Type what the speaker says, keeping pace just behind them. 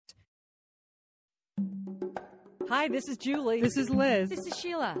Hi, this is Julie. This is Liz. This is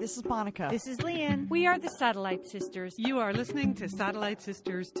Sheila. This is Monica. This is Leanne. We are the Satellite Sisters. You are listening to Satellite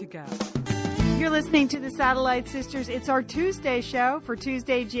Sisters to Go. You're listening to the Satellite Sisters. It's our Tuesday show for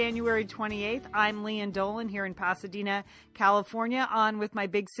Tuesday, January 28th. I'm Leanne Dolan here in Pasadena, California, on with my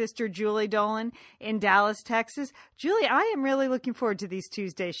big sister, Julie Dolan, in Dallas, Texas. Julie, I am really looking forward to these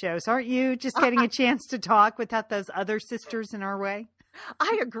Tuesday shows. Aren't you? Just getting a chance to talk without those other sisters in our way.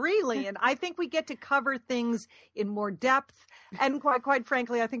 I agree, Leanne. I think we get to cover things in more depth, and quite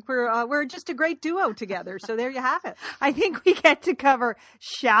frankly, I think we're just a great duo together. So there you have it. I think we get to cover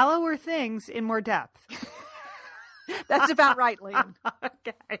shallower things in more depth. That's about right, Leanne.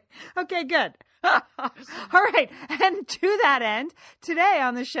 Okay, good. All right. And to that end, today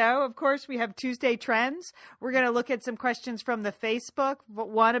on the show, of course, we have Tuesday Trends. We're going to look at some questions from the Facebook.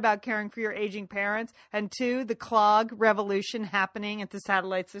 One, about caring for your aging parents. And two, the clog revolution happening at the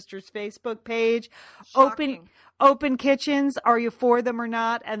Satellite Sisters Facebook page. Shocking. Open kitchens. Are you for them or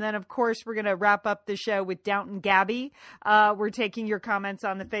not? And then, of course, we're going to wrap up the show with Downton Abbey. We're taking your comments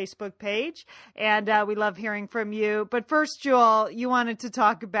on the Facebook page, and we love hearing from you. But first, Jewel, you wanted to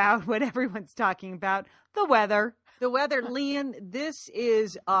talk about what everyone's talking about, the weather. The weather, Leanne, this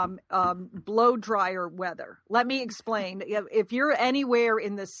is blow dryer weather. Let me explain. If you're anywhere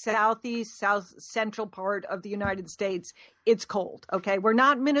in the southeast, south central part of the United States, it's cold, okay? We're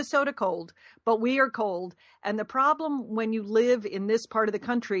not Minnesota cold, but we are cold. And the problem when you live in this part of the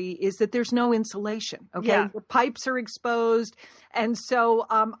country is that there's no insulation, okay? Yeah. The pipes are exposed. And so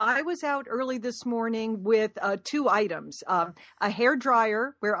I was out early this morning with two items, a hair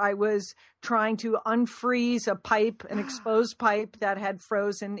dryer where I was trying to unfreeze a pipe, an exposed pipe that had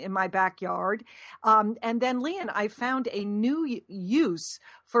frozen in my backyard. And then, Leanne, I found a new use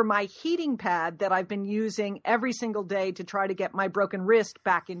for my heating pad that I've been using every single day to try to get my broken wrist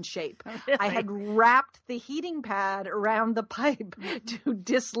back in shape. Really? I had wrapped the heating pad around the pipe to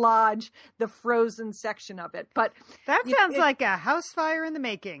dislodge the frozen section of it. But that sounds like a house fire in the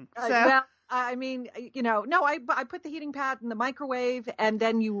making. So. Well, I mean, no, I put the heating pad in the microwave and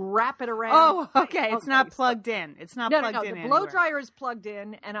then you wrap it around. Oh, okay. It's not plugged in. It's not plugged in. The blow dryer is plugged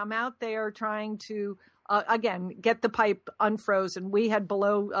in, and I'm out there trying to, again, get the pipe unfrozen. We had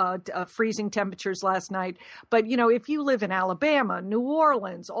below freezing temperatures last night. But, if you live in Alabama, New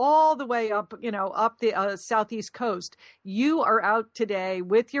Orleans, all the way up, up the southeast coast, you are out today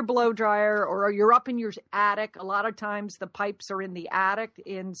with your blow dryer, or you're up in your attic. A lot of times the pipes are in the attic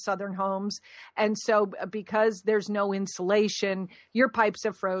in southern homes. And so because there's no insulation, your pipes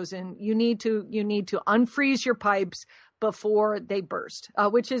have frozen. You need to unfreeze your pipes before they burst,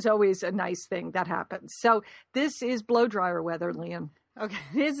 which is always a nice thing that happens. So this is blow dryer weather, Liam. Okay,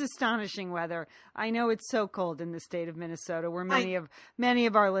 it is astonishing weather. I know it's so cold in the state of Minnesota, where many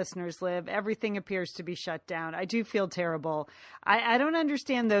of our listeners live. Everything appears to be shut down. I do feel terrible. I don't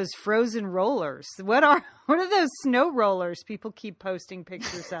understand those frozen rollers. What are those snow rollers people keep posting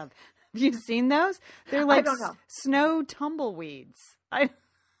pictures of? Have you seen those? They're like snow tumbleweeds.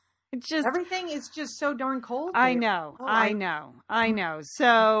 Everything is just so darn cold. I know. So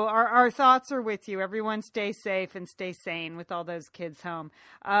our thoughts are with you. Everyone stay safe and stay sane with all those kids home.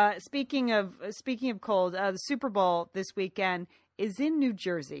 Speaking of cold, the Super Bowl this weekend is in New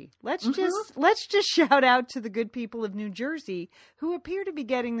Jersey. Let's just shout out to the good people of New Jersey who appear to be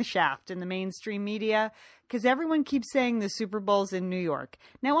getting the shaft in the mainstream media, because everyone keeps saying the Super Bowl's in New York.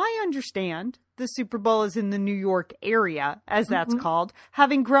 Now, I understand the Super Bowl is in the New York area, as that's called,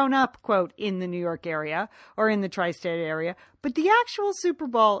 having grown up, quote, in the New York area or in the tri-state area. But the actual Super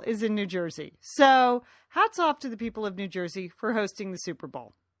Bowl is in New Jersey. So hats off to the people of New Jersey for hosting the Super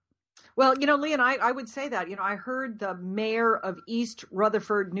Bowl. Well, Leanne, I would say that, I heard the mayor of East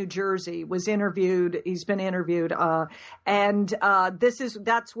Rutherford, New Jersey was interviewed. He's been interviewed. And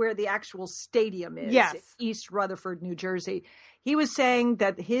that's where the actual stadium is. Yes. East Rutherford, New Jersey. He was saying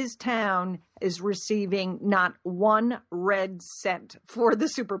that his town is receiving not one red cent for the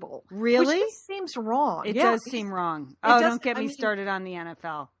Super Bowl. Really? Which seems wrong. It does seem wrong. Don't get me started on the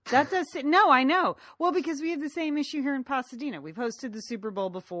NFL. That does. No, I know. Well, because we have the same issue here in Pasadena. We've hosted the Super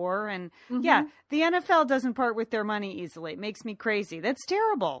Bowl before. And yeah, the NFL doesn't part with their money easily. It makes me crazy. That's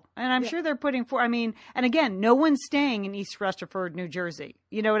terrible. And I'm sure they're putting and again, no one's staying in East Rutherford, New Jersey.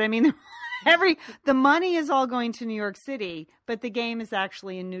 You know what I mean? The money is all going to New York City, but the game is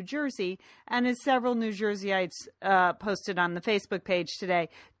actually in New Jersey. And as several New Jerseyites posted on the Facebook page today,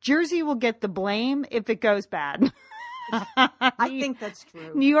 Jersey will get the blame if it goes bad. I think that's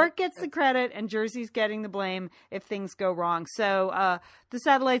true. New York gets the credit and Jersey's getting the blame if things go wrong. So the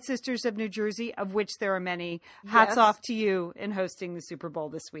Satellite Sisters of New Jersey, of which there are many, hats off to you in hosting the Super Bowl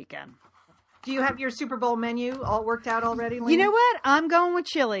this weekend. Do you have your Super Bowl menu all worked out already, Lena? You know what? I'm going with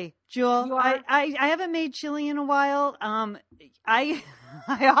chili, Jewel. You are? I haven't made chili in a while. I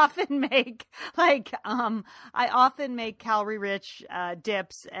often make calorie rich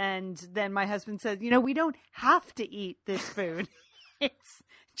dips, and then my husband says, we don't have to eat this food. It's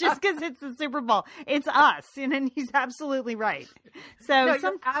just because it's the Super Bowl. It's us, and he's absolutely right. So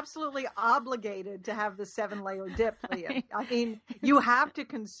you're absolutely obligated to have the 7-layer dip, Leah. I mean, you have to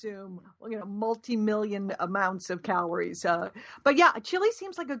consume, multi-million amounts of calories. But yeah, chili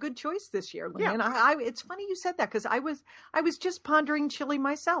seems like a good choice this year, Leah. Yeah. And it's funny you said that because I was just pondering chili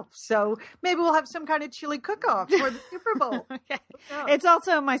myself. So maybe we'll have some kind of chili cook-off for the Super Bowl. Okay. It's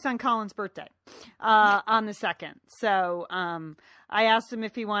also my son Colin's birthday on the 2nd. So I asked him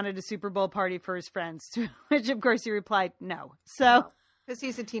if he wanted a Super Bowl party for his friends, to which of course he replied no. So because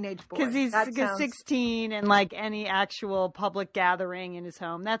he's a teenage boy. Because he's 16 and like any actual public gathering in his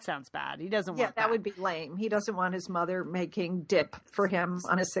home, that sounds bad. He doesn't want that. Yeah, that would be lame. He doesn't want his mother making dip for him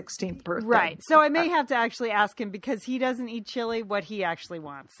on his 16th birthday. Right. So I may have to actually ask him, because he doesn't eat chili, what he actually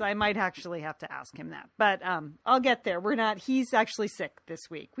wants. I might actually have to ask him that. But I'll get there. He's actually sick this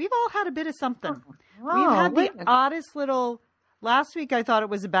week. We've all had a bit of something. We've had the oddest little... Last week, I thought it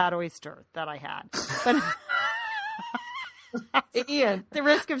was a bad oyster that I had, but Ian, the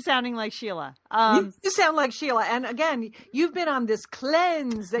risk of sounding like Sheila. You sound like Sheila. And again, you've been on this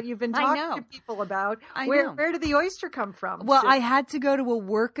cleanse that you've been talking to people about. Where did the oyster come from? Well, I had to go to a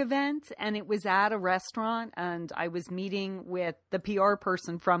work event, and it was at a restaurant, and I was meeting with the PR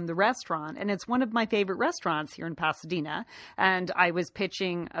person from the restaurant, and it's one of my favorite restaurants here in Pasadena. And I was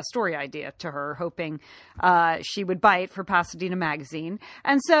pitching a story idea to her, hoping she would bite for Pasadena Magazine.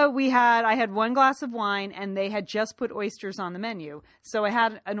 And so I had one glass of wine, and they had just put oysters on the menu. So I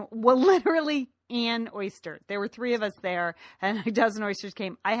had literally an oyster. There were 3 of us there, and a dozen oysters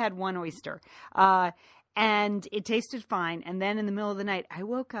came. I had 1 oyster. And it tasted fine. And then in the middle of the night, I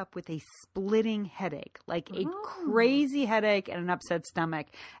woke up with a splitting headache, like a crazy headache and an upset stomach.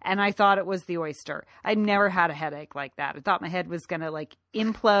 And I thought it was the oyster. I'd never had a headache like that. I thought my head was going to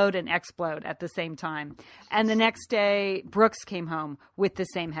implode and explode at the same time. And the next day, Brooks came home with the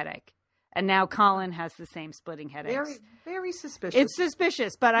same headache. And now Colin has the same splitting headaches. Very, very suspicious. It's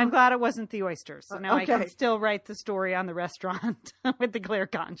suspicious, but I'm glad it wasn't the oysters. So now I can still write the story on the restaurant with the clear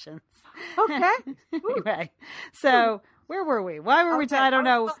conscience. Okay. Anyway, so where were we? Why were we? I don't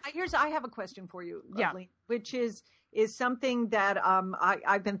know. Well, I have a question for you, yeah. Which is something that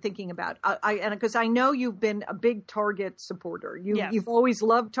I've been thinking about. And because I know you've been a big Target supporter. You've always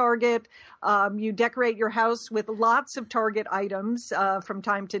loved Target. You decorate your house with lots of Target items from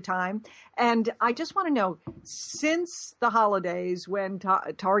time to time. And I just want to know, since the holidays, when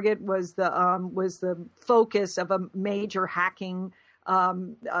Target was the focus of a major hacking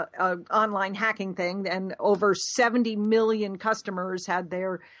online hacking thing, and over 70 million customers had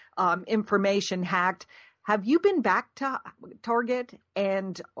their information hacked. Have you been back to Target,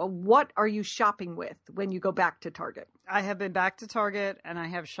 and what are you shopping with when you go back to Target? I have been back to Target, and I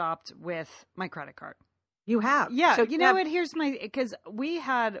have shopped with my credit card. You have? Yeah. So you know what? Here's because we've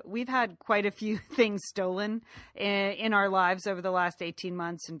had quite a few things stolen in our lives over the last 18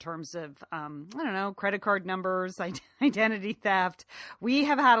 months in terms of, credit card numbers, identity theft. We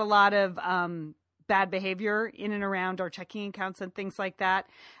have had a lot of bad behavior in and around our checking accounts and things like that.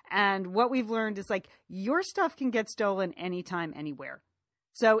 And what we've learned is your stuff can get stolen anytime, anywhere.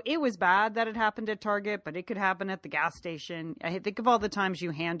 So it was bad that it happened at Target, but it could happen at the gas station. I think of all the times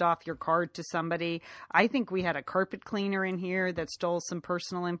you hand off your card to somebody. I think we had a carpet cleaner in here that stole some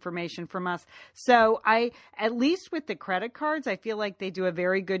personal information from us. So at least with the credit cards, I feel like they do a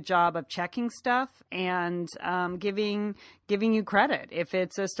very good job of checking stuff and giving you credit if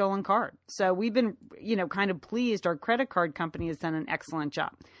it's a stolen card. So we've been, kind of pleased. Our credit card company has done an excellent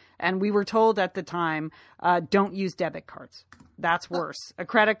job. And we were told at the time, don't use debit cards. That's worse. A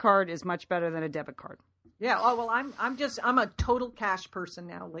credit card is much better than a debit card. Yeah. Oh, well, I'm a total cash person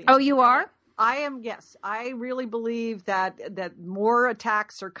now, Lee. Oh, you are? I am. Yes. I really believe that more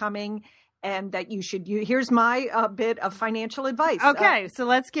attacks are coming, and that here's my bit of financial advice. Okay. So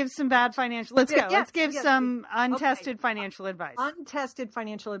let's give some bad financial. Let's go. Let's give some untested financial advice. Untested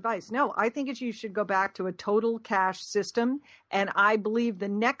financial advice. No, I think you should go back to a total cash system. And I believe the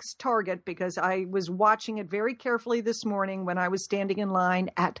next Target, because I was watching it very carefully this morning when I was standing in line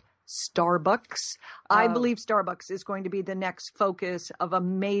at Starbucks. I believe Starbucks is going to be the next focus of a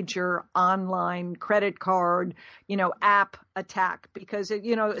major online credit card, app attack, because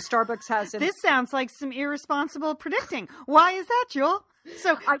Starbucks has This sounds like some irresponsible predicting. Why is that, Joel?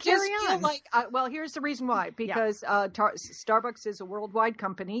 So I carry just feel on. like, well, here's the reason why. Because Starbucks is a worldwide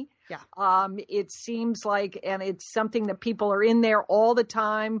company. Yeah. It seems like, and it's something that people are in there all the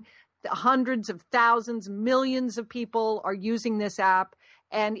time. Hundreds of thousands, millions of people are using this app.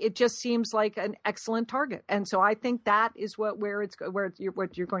 And it just seems like an excellent target. And so I think that is what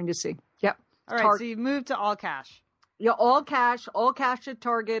you're going to see. Yep. All right. So you've moved to all cash. Yeah, all cash at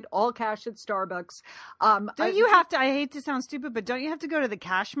Target, all cash at Starbucks. Don't you have to, I hate to sound stupid, but don't you have to go to the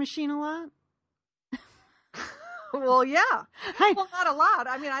cash machine a lot? Well, yeah. Well, not a lot.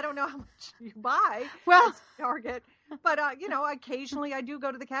 I mean, I don't know how much you buy at Target. But, occasionally I do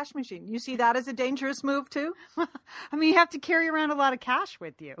go to the cash machine. You see that as a dangerous move, too? I mean, you have to carry around a lot of cash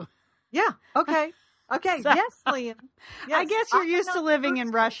with you. Yeah. Okay. Okay. So, yes, Liam. Yes. I guess you're used to living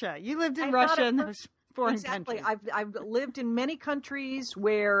in Russia. You lived in Russia and those foreign countries. I've lived in many countries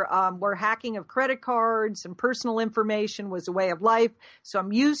where hacking of credit cards and personal information was a way of life. So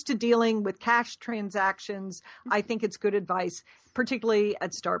I'm used to dealing with cash transactions. I think it's good advice, particularly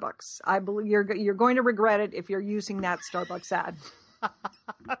at Starbucks. I believe you're going to regret it if you're using that Starbucks ad.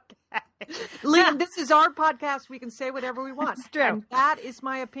 Okay. Liam, this is our podcast. We can say whatever we want. It's true. And that is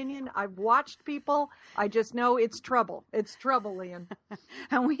my opinion. I've watched people. I just know it's trouble. It's trouble, Liam.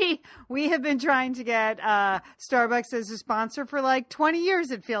 And we have been trying to get Starbucks as a sponsor for like 20 years,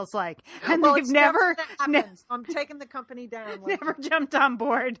 it feels like. And they've never I'm taking the company down. Never jumped on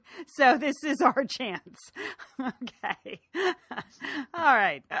board. So this is our chance. Okay. All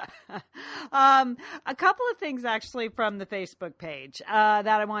right. A couple of things actually from the Facebook page that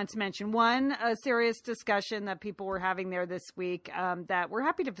I wanted to mention. One, a serious discussion that people were having there this week that we're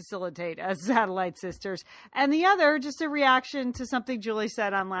happy to facilitate as Satellite Sisters. And the other, just a reaction to something Julie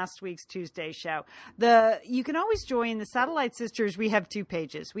said on last week's Tuesday show. You can always join the Satellite Sisters. We have two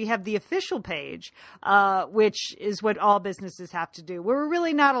pages. We have the official page, which is what all businesses have to do. We're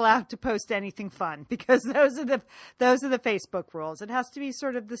really not allowed to post anything fun because those are the Facebook rules. It has to be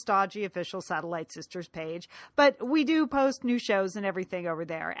sort of the stodgy official Satellite Sisters page. But we do post new shows and everything over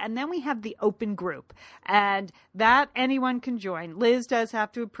there. And then we have the open group, and that anyone can join. Liz does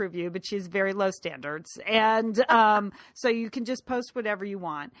have to approve you, but she has very low standards. And so you can just post whatever you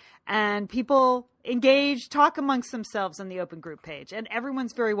want. And people engage, talk amongst themselves on the open group page. And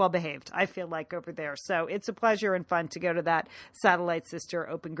everyone's very well behaved, I feel like, over there. So it's a pleasure and fun to go to that Satellite Sister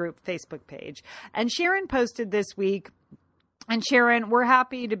open group Facebook page. And Sharon posted this week. And Sharon, we're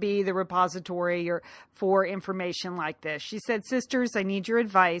happy to be the repository for information like this. She said, "Sisters, I need your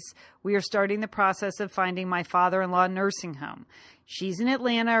advice. We are starting the process of finding my father-in-law nursing home. She's in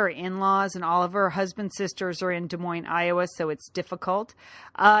Atlanta, her in-laws, and all of her husband's sisters are in Des Moines, Iowa, so it's difficult."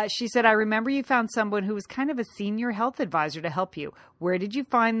 She said, "I remember you found someone who was kind of a senior health advisor to help you. Where did you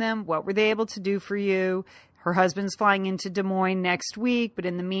find them? What were they able to do for you?" Her husband's flying into Des Moines next week, but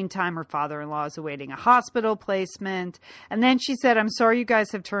in the meantime, her father-in-law is awaiting a hospital placement. And then she said, "I'm sorry you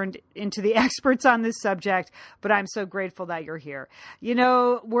guys have turned into the experts on this subject, but I'm so grateful that you're here." You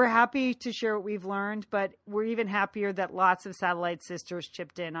know, we're happy to share what we've learned, but we're even happier that lots of Satellite Sisters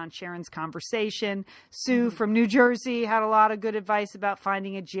chipped in on Sharon's conversation. Sue from New Jersey had a lot of good advice about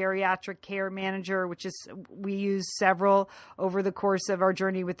finding a geriatric care manager, we used several over the course of our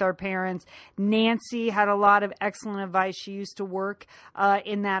journey with our parents. Nancy had a lot of excellent advice. She used to work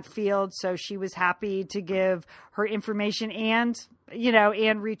in that field, so she was happy to give her information and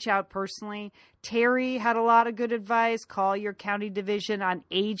reach out personally. Terry had a lot of good advice. Call your county division on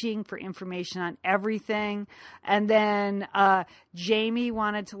aging for information on everything. And then Jamie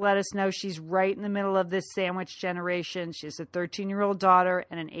wanted to let us know she's right in the middle of this sandwich generation. She has a 13-year-old daughter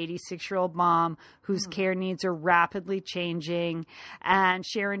and an 86-year-old mom whose care needs are rapidly changing. And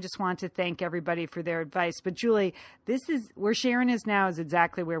Sharon just wanted to thank everybody for their advice. But Julie, this is where Sharon is now is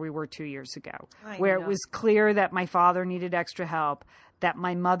exactly where we were 2 years ago, where it was clear that my father needed extra help, that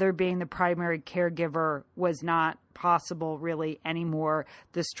my mother being the primary caregiver was not possible really anymore.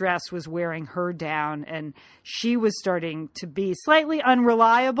 The stress was wearing her down and she was starting to be slightly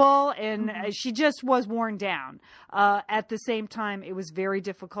unreliable and she just was worn down. At the same time, it was very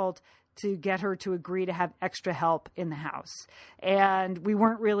difficult to get her to agree to have extra help in the house. And we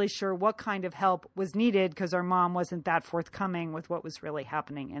weren't really sure what kind of help was needed because our mom wasn't that forthcoming with what was really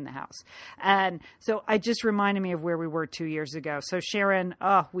happening in the house. And so I just reminded me of where we were 2 years ago. So Sharon,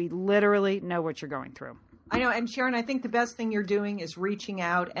 we literally know what you're going through. I know. And Sharon, I think the best thing you're doing is reaching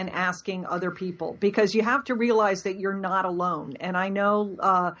out and asking other people because you have to realize that you're not alone. And I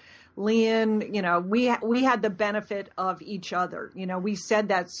know, Leon, we had the benefit of each other. We said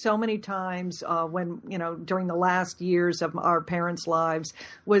that so many times when, during the last years of our parents' lives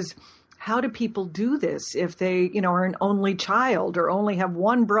was how do people do this if they, are an only child or only have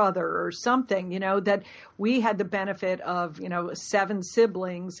one brother or something, that we had the benefit of, 7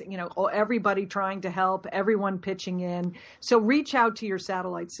 siblings, everybody trying to help, everyone pitching in. So reach out to your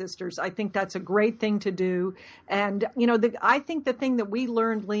satellite sisters. I think that's a great thing to do. And, I think the thing that we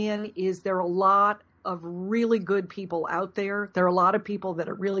learned, Leanne, is there are a lot of really good people out there. There are a lot of people that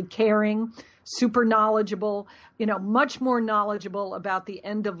are really caring, super knowledgeable, much more knowledgeable about the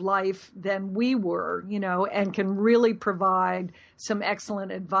end of life than we were, and can really provide some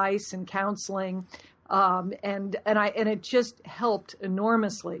excellent advice and counseling. And it just helped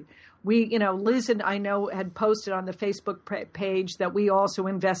enormously. We, Liz and I know had posted on the Facebook page that we also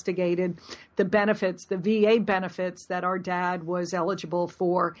investigated the benefits, the VA benefits that our dad was eligible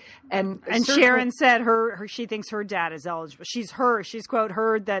for. And Sharon said she thinks her dad is eligible. She's quote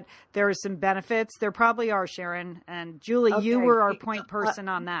heard that there are some benefits. There probably are, Sharon. And Julie, okay, you were our point person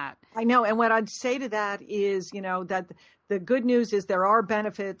on that. I know. And what I'd say to that is, that the good news is there are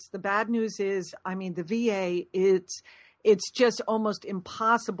benefits. The bad news is, the VA, it's just almost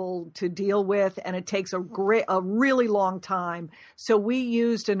impossible to deal with, and it takes a really long time. So we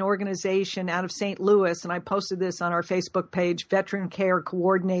used an organization out of St. Louis, and I posted this on our Facebook page, Veteran Care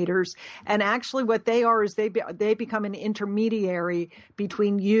Coordinators. And actually what they are is they become an intermediary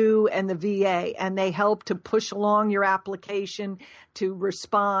between you and the VA, and they help to push along your application to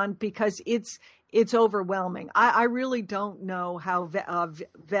respond, because it's overwhelming. I really don't know how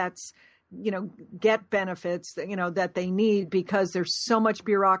vets get benefits that they need, because there's so much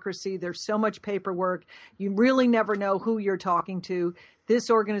bureaucracy, there's so much paperwork. You really never know who you're talking to. This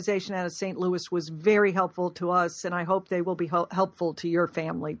organization out of St. Louis was very helpful to us, and I hope they will be helpful to your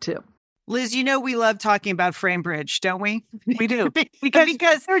family too. Liz, we love talking about FrameBridge, don't we? We do.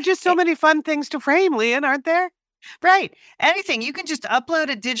 because there are just so many fun things to frame, Leanne, aren't there? Right. Anything. You can just upload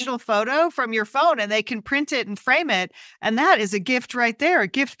a digital photo from your phone and they can print it and frame it. And that is a gift right there, a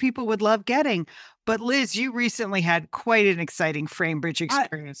gift people would love getting. But Liz, you recently had quite an exciting FrameBridge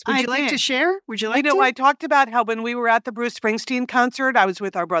experience. Would you like to share? Would you like to? I talked about how when we were at the Bruce Springsteen concert, I was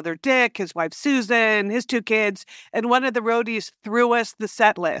with our brother Dick, his wife Susan, his 2 kids, and one of the roadies threw us the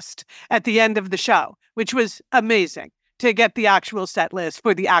set list at the end of the show, which was amazing, to get the actual set list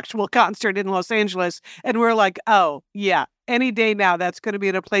for the actual concert in Los Angeles. And we're like, oh, yeah, any day now, that's going to be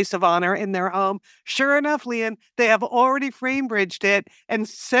in a place of honor in their home. Sure enough, Leanne, they have already FrameBridged it and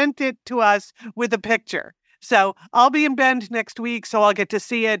sent it to us with a picture. So I'll be in Bend next week, so I'll get to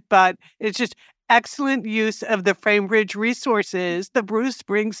see it. But it's just excellent use of the FrameBridge resources, the Bruce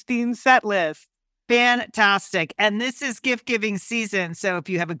Springsteen set list. Fantastic. And this is gift giving season. So if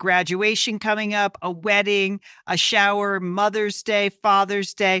you have a graduation coming up, a wedding, a shower, Mother's Day,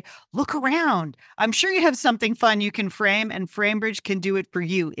 Father's Day, look around. I'm sure you have something fun you can frame, and FrameBridge can do it for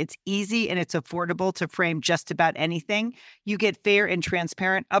you. It's easy and it's affordable to frame just about anything. You get fair and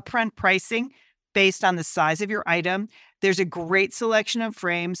transparent upfront pricing based on the size of your item. There's a great selection of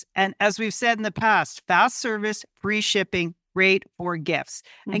frames. And as we've said in the past, fast service, free shipping, great for gifts.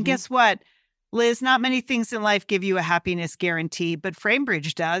 Mm-hmm. And guess what? Liz, not many things in life give you a happiness guarantee, but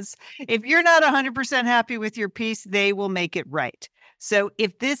FrameBridge does. If you're not 100% happy with your piece, they will make it right. So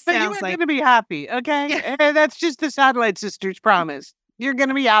if this sounds like... You're going to be happy, okay? Yeah. And that's just the Satellite Sisters promise. You're going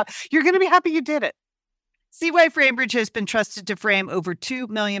to be out. You're going to be happy you did it. See why FrameBridge has been trusted to frame over 2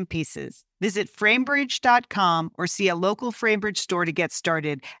 million pieces. Visit framebridge.com or see a local FrameBridge store to get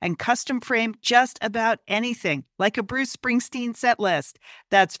started and custom frame just about anything, like a Bruce Springsteen set list.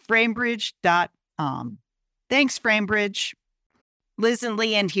 That's framebridge.com. Thanks, FrameBridge. Liz and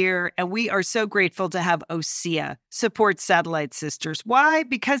Leanne here, and we are so grateful to have OSEA support Satellite Sisters. Why?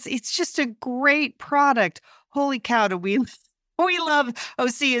 Because it's just a great product. Holy cow, do we love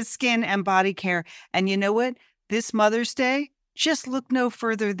OSEA's skin and body care. And you know what? This Mother's Day, just look no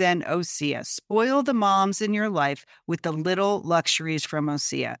further than OSEA. Spoil the moms in your life with the little luxuries from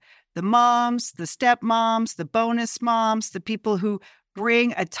OSEA. The moms, the stepmoms, the bonus moms, the people who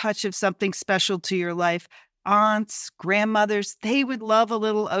bring a touch of something special to your life. Aunts, grandmothers, they would love a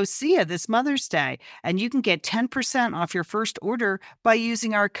little OSEA this Mother's Day. And you can get 10% off your first order by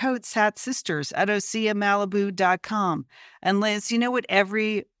using our code SATSisters at OSEAMalibu.com. And Liz, you know what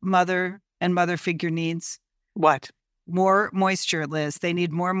every mother and mother figure needs? What? More moisture, Liz. They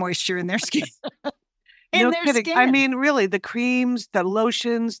need more moisture in their skin. No kidding. Skin. I mean, really, the creams, the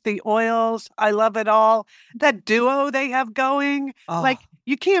lotions, the oils, I love it all. That duo they have going, like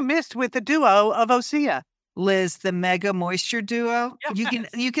you can't miss with the duo of OSEA. Liz, the Mega Moisture Duo, yes.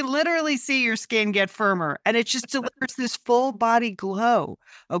 You can literally see your skin get firmer, and it just delivers this full body glow.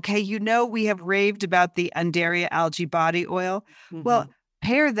 Okay, we have raved about the Undaria algae body oil. Mm-hmm. Well,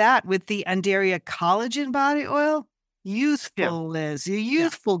 Pair that with the Undaria collagen body oil. Youthful, Yeah. Liz. Your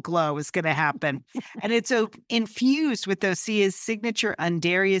youthful glow is going to happen. And it's infused with Osea's signature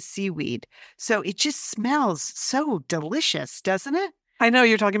Undaria seaweed. So it just smells so delicious, doesn't it? I know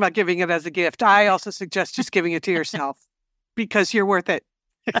you're talking about giving it as a gift. I also suggest just giving it to yourself because you're worth it.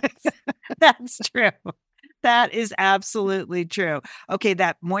 That's true. That is absolutely true. Okay,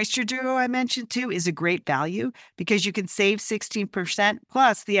 that moisture duo I mentioned too is a great value because you can save 16%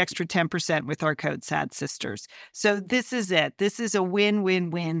 plus the extra 10% with our code SAD Sisters. So this is it. This is a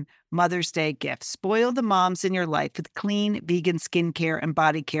win-win-win Mother's Day gift. Spoil the moms in your life with clean vegan skincare and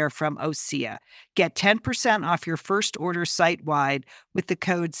body care from Osea. Get 10% off your first order site-wide with the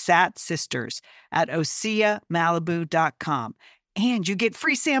code SAD Sisters at OseaMalibu.com. And you get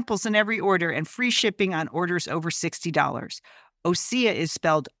free samples in every order and free shipping on orders over $60. Osea is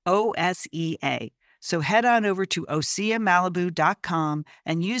spelled O-S-E-A. So head on over to OseaMalibu.com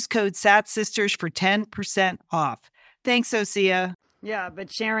and use code SATSisters for 10% off. Thanks, Osea. Yeah,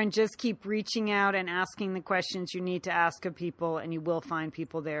 but Sharon, just keep reaching out and asking the questions you need to ask of people, and you will find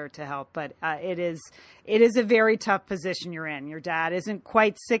people there to help. But it is a very tough position you're in. Your dad isn't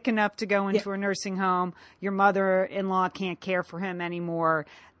quite sick enough to go into a nursing home. Your mother-in-law can't care for him anymore.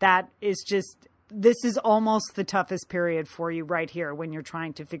 This is almost the toughest period for you right here when you're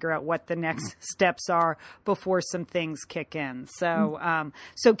trying to figure out what the next steps are before some things kick in. So,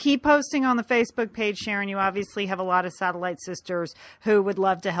 so keep posting on the Facebook page, Sharon. You obviously have a lot of Satellite Sisters who would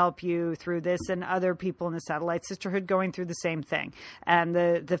love to help you through this, and other people in the Satellite Sisterhood going through the same thing. And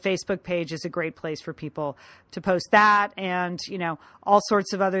the Facebook page is a great place for people to post that, and, you know, all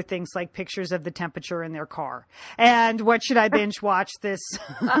sorts of other things like pictures of the temperature in their car. And what should I binge watch this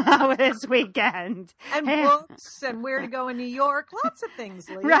weekend? And books and where to go in New York, lots of things,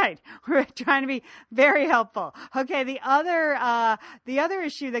 Leah. Right. We're trying to be very helpful. Okay, the other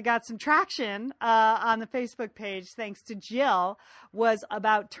issue that got some traction on the Facebook page, thanks to Jill, was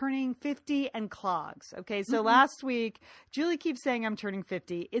about turning 50 and clogs. Okay, so last week, Julie keeps saying I'm turning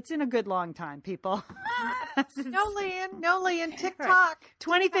 50. It's in a good long time, people. No, Leanne, TikTok. Right.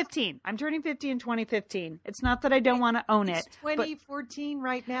 2015. I'm turning 50 in 2015. It's not that I don't want to own it. It's 2014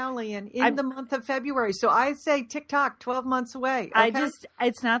 right now, Leanne, in the month of February. So I say TikTok, 12 months away. Okay?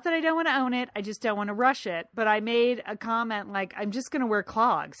 It's not that I don't want to own it. I just don't want to rush it. But I made a comment like, I'm just going to wear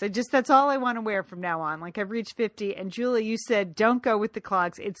clogs. That's all I want to wear from now on. Like, I've reached 50. And Julie, you said, don't go with the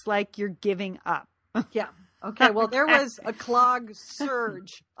clogs. It's like you're giving up. Yeah. Okay, well, there was a clog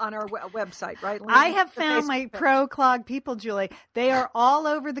surge on our website, right? I have found my pro-clog people, Julie. They are all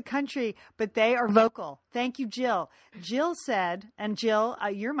over the country, but they are vocal. Thank you, Jill. Jill said, and Jill,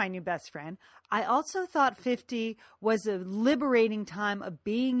 you're my new best friend, I also thought 50 was a liberating time of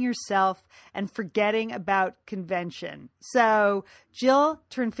being yourself and forgetting about convention. So Jill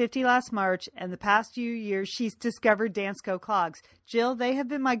turned 50 last March, and the past few years she's discovered Dansko clogs. Jill, they have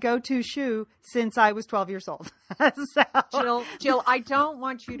been my go-to shoe since I was 12 years old. Jill, I don't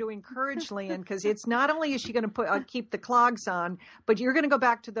want you to encourage Leanne, because it's not only is she going to keep the clogs on, but you're going to go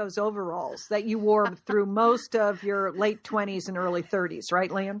back to those overalls that you wore through most of your late 20s and early 30s, right,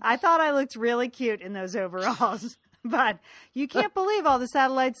 Leanne? I thought I looked really cute in those overalls. But you can't believe all the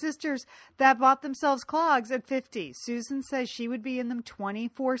Satellite Sisters that bought themselves clogs at 50. Susan says she would be in them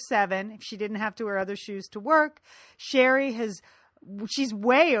 24/7 if she didn't have to wear other shoes to work. Sherry she's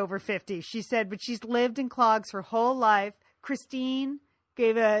way over 50, she said, but she's lived in clogs her whole life. Christine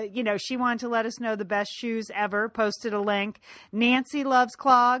gave she wanted to let us know the best shoes ever, posted a link. Nancy loves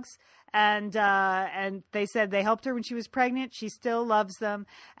clogs. And they said they helped her when she was pregnant. She still loves them.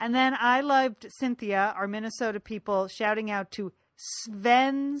 And then I loved Cynthia, our Minnesota people, shouting out to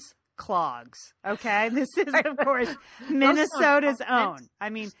Sven's Clogs. Okay, this is of course Minnesota's own. I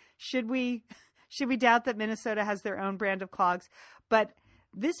mean, should we doubt that Minnesota has their own brand of clogs? But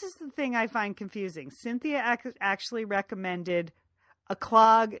this is the thing I find confusing. Cynthia actually recommended a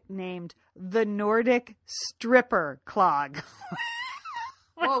clog named the Nordic Stripper Clog.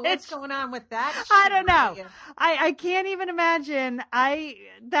 Well, what's going on with that? I don't know. I can't even imagine.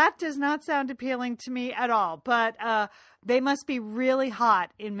 That does not sound appealing to me at all. But they must be really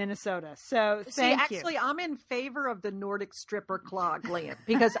hot in Minnesota. So thank you. Actually, I'm in favor of the Nordic Stripper Clog, Leanne,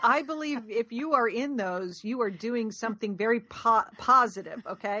 because I believe if you are in those, you are doing something very positive,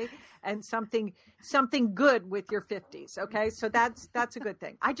 okay? And something good with your 50s, okay? So that's a good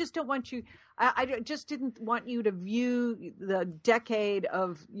thing. I just don't want you. I just didn't want you to view the decade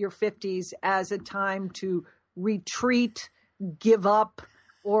of your 50s as a time to retreat, give up,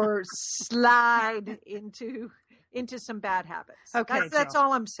 or slide into some bad habits. Okay, that's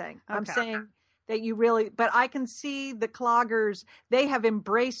all I'm saying. Okay. I'm saying that you really, but I can see the cloggers, they have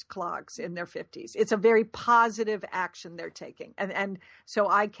embraced clogs in their 50s. It's a very positive action they're taking. And so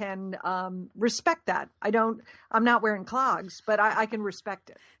I can respect that. I'm not wearing clogs, but I can respect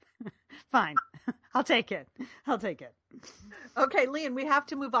it. Fine. I'll take it. Okay, Lian, we have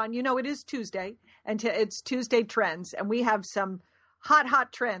to move on. It is Tuesday, and it's Tuesday Trends, and we have some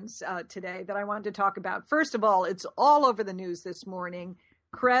hot trends today that I wanted to talk about. First of all, it's all over the news this morning.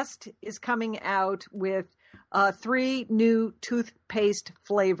 Crest is coming out with 3 new toothpaste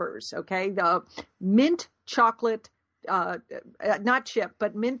flavors, okay? The mint chocolate, not chip,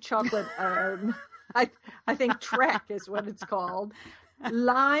 but mint chocolate, I think Trek is what it's called,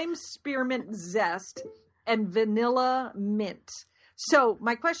 lime spearmint zest, and vanilla mint. So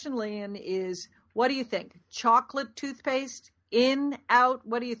my question, Lian, is what do you think? Chocolate toothpaste, in, out,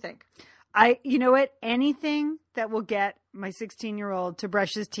 what do you think? You know what? Anything that will get my 16-year-old to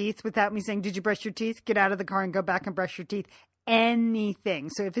brush his teeth without me saying, did you brush your teeth? Get out of the car and go back and brush your teeth. Anything.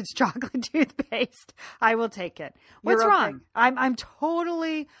 So if it's chocolate toothpaste, I will take it. What's wrong? I'm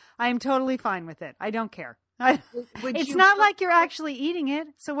totally fine with it. I don't care. It's not like you're actually eating it.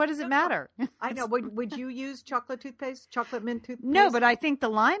 So what does it matter? I know. Would you use chocolate toothpaste, chocolate mint toothpaste? No, but I think the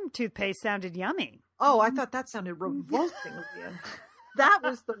lime toothpaste sounded yummy. Oh, I thought that sounded revolting. That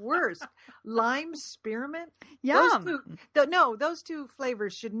was the worst. Lime spearmint? Yum. Those two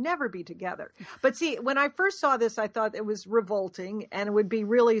flavors should never be together. But see, when I first saw this, I thought it was revolting and it would be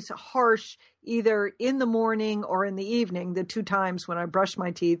really harsh either in the morning or in the evening, the 2 times when I brush my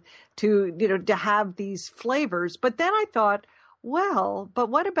teeth to have these flavors. But then I thought, well, but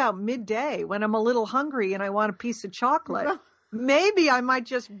what about midday when I'm a little hungry and I want a piece of chocolate? Maybe I might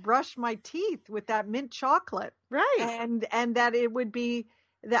just brush my teeth with that mint chocolate. Right. And that it would be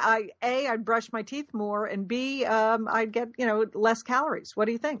that I'd brush my teeth more, and B, I'd get, less calories. What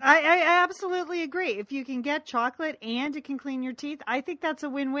do you think? I absolutely agree. If you can get chocolate and it can clean your teeth, I think that's a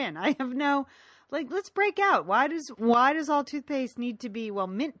win-win. I have let's break out. Why does all toothpaste need to be,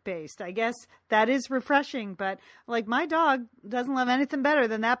 mint based? I guess that is refreshing, but my dog doesn't love anything better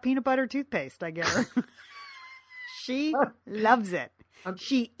than that peanut butter toothpaste I give her. She loves it.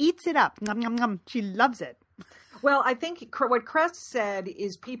 She eats it up. Nom, nom, nom. She loves it. Well, I think what Crest said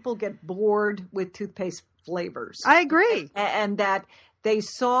is people get bored with toothpaste flavors. I agree. And that they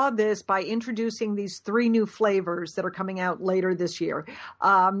saw this by introducing these 3 new flavors that are coming out later this year,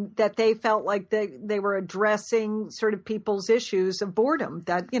 that they felt like they were addressing sort of people's issues of boredom,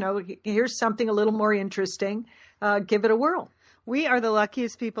 that, here's something a little more interesting, give it a whirl. We are the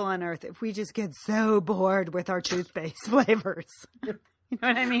luckiest people on earth if we just get so bored with our toothpaste flavors. You know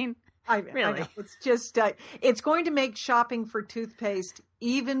what I mean? Really? I know. It's just, it's going to make shopping for toothpaste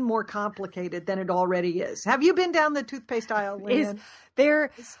even more complicated than it already is. Have you been down the toothpaste aisle, Lian?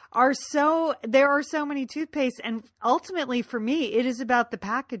 There are so many toothpastes, and ultimately for me, it is about the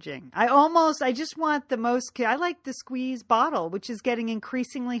packaging. I just want I like the squeeze bottle, which is getting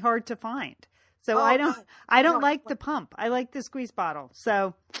increasingly hard to find. So I don't like the pump. I like the squeeze bottle.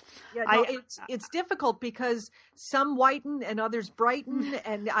 So it's difficult because some whiten and others brighten,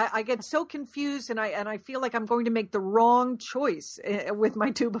 and I get so confused, and I feel like I'm going to make the wrong choice with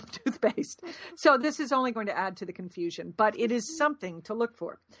my tube of toothpaste. So this is only going to add to the confusion, but it is something to look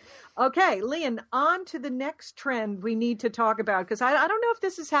for. Okay, Lian, on to the next trend we need to talk about, because I don't know if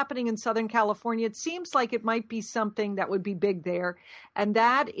this is happening in Southern California. It seems like it might be something that would be big there, and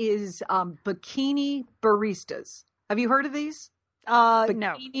that is bikini baristas. Have you heard of these?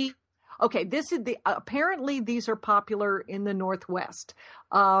 No. Okay, this is apparently these are popular in the Northwest,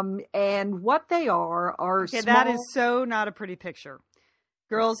 and what they are small. That is so not a pretty picture.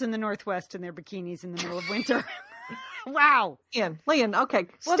 Girls in the Northwest in their bikinis in the middle of winter. Wow. Lian, okay.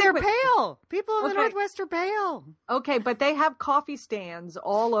 Well, they're pale. People in the Northwest are pale. Okay, but they have coffee stands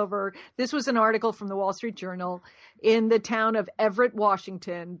all over. This was an article from the Wall Street Journal. In the town of Everett,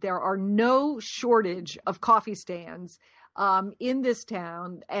 Washington, there are no shortage of coffee stands in this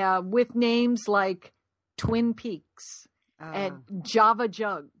town with names like Twin Peaks and Java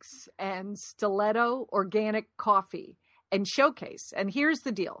Jugs and Stiletto Organic Coffee and Showcase. And here's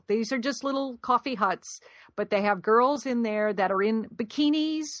the deal. These are just little coffee huts, but they have girls in there that are in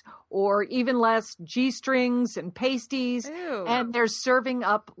bikinis or even less G-strings and pasties. Ew. And they're serving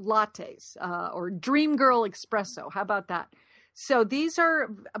up lattes or Dream Girl Espresso. How about that? So these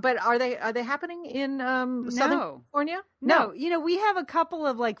but are they happening in Southern California? No. We have a couple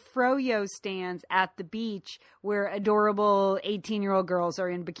of froyo stands at the beach where adorable 18-year-old girls are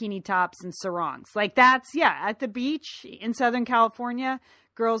in bikini tops and sarongs. At the beach in Southern California,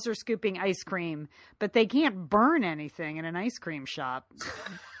 girls are scooping ice cream, but they can't burn anything in an ice cream shop.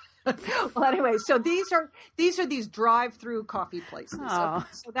 Well, anyway, so these are these drive-through coffee places. Oh.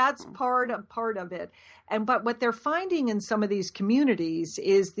 So that's part of it. But what they're finding in some of these communities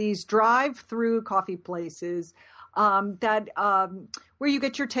is these drive-through coffee places where you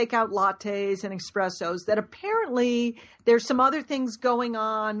get your takeout lattes and espressos, that apparently there's some other things going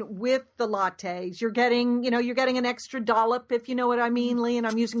on with the lattes. You're getting an extra dollop, if you know what I mean, Lee, and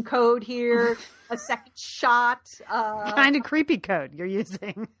I'm using code here, a second shot. Kind of creepy code you're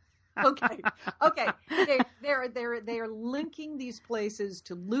using. Okay. They're linking these places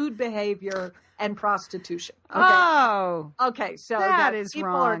to lewd behavior and prostitution. Okay. Oh, okay. So that is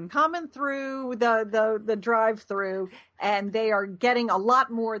people wrong. are coming through the drive-through, and they are getting a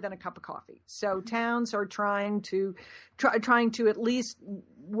lot more than a cup of coffee. So towns are trying to at least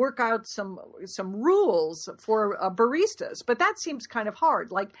work out some rules for baristas, but that seems kind of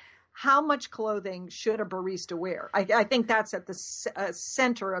hard. Like, how much clothing should a barista wear? I think that's at the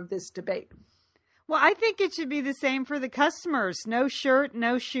center of this debate. Well, I think it should be the same for the customers. No shirt,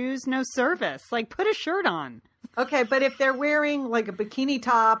 no shoes, no service. Like, put a shirt on. Okay, but if they're wearing like a bikini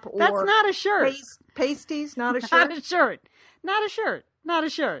top or that's not a shirt. Pasties, not a shirt. Not a shirt. Not a shirt. Not a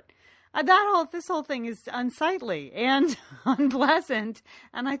shirt. This whole thing is unsightly and unpleasant,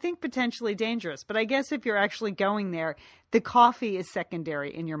 and I think potentially dangerous. But I guess if you're actually going there, the coffee is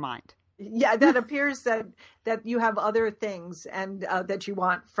secondary in your mind. Yeah, that appears that you have other things and that you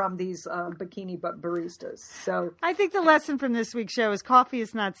want from these bikini baristas. So I think the lesson from this week's show is coffee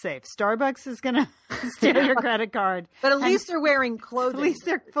is not safe. Starbucks is going to steal your credit card. But at least they're wearing clothing. At least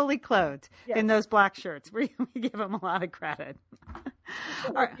they're fully clothed in those black shirts. We give them a lot of credit.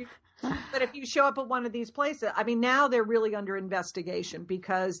 All right. But if you show up at one of these places, I mean, now they're really under investigation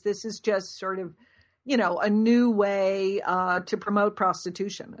because this is just sort of, a new way to promote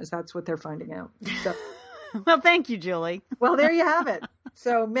prostitution, as that's what they're finding out. So, well, thank you, Julie. Well, there you have it.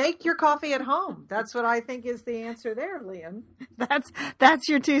 So make your coffee at home. That's what I think is the answer there, Lian. That's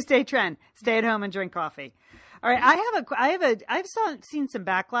your Tuesday trend. Stay at home and drink coffee. All right, I've seen some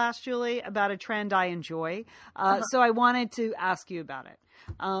backlash, Julie, about a trend I enjoy. So I wanted to ask you about it.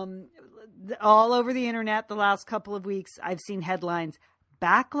 All over the internet the last couple of weeks, I've seen headlines: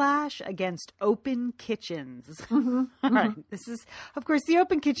 backlash against open kitchens. Mm-hmm. All right. This is, of course, the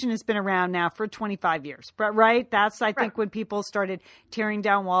open kitchen has been around now for 25 years, right? That's, I think, when people started tearing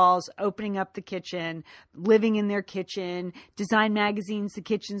down walls, opening up the kitchen, living in their kitchen, design magazines, the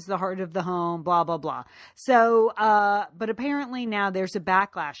kitchen's the heart of the home, blah, blah, blah. So, but apparently now there's a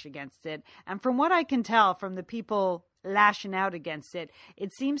backlash against it. And from what I can tell from the people lashing out against it,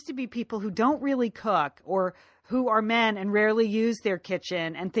 it seems to be people who don't really cook or who are men and rarely use their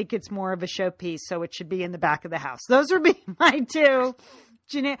kitchen and think it's more of a showpiece, so it should be in the back of the house. Those would be my two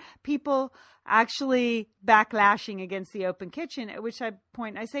people actually backlashing against the open kitchen, at which I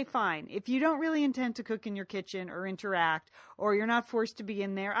say, fine. If you don't really intend to cook in your kitchen or interact, or you're not forced to be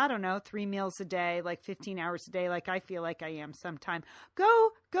in there, I don't know, 3 meals a day, like 15 hours a day, like I feel like I am sometime,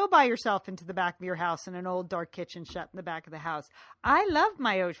 go by yourself into the back of your house in an old dark kitchen shut in the back of the house. I love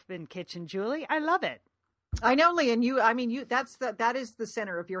my open kitchen, Julie. I love it. I know, Lee, and that is the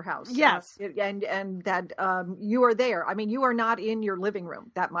center of your house. Yes. And that you are there. I mean, you are not in your living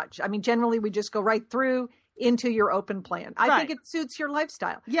room that much. I mean, generally we just go right through into your open plan. I think it suits your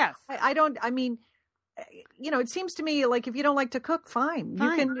lifestyle. Yes. It seems to me like if you don't like to cook, fine.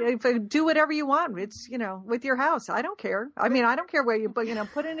 You can do whatever you want. It's, with your house. I don't care. I mean, I don't care where you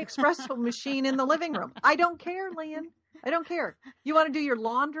put an espresso machine in the living room. I don't care, Lian. I don't care. You want to do your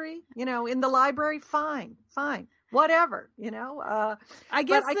laundry, in the library? Fine. Whatever, I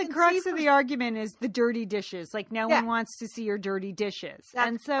guess the crux of the argument is the dirty dishes. Like no one wants to see your dirty dishes.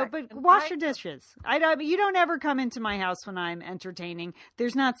 But wash your dishes. You don't ever come into my house when I'm entertaining.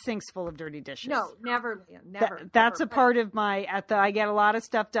 There's not sinks full of dirty dishes. No, never, never. That's a part of I get a lot of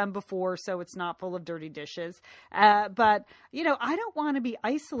stuff done before, so it's not full of dirty dishes. But, I don't want to be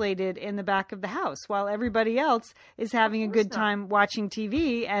isolated in the back of the house while everybody else is having a good time watching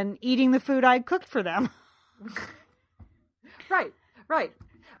TV and eating the food I cooked for them. Right.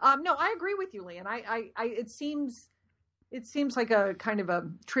 No, I agree with you, Lee. And it seems like a kind of a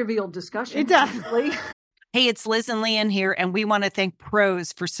trivial discussion. It does. Hey, it's Liz and Leanne here, and we want to thank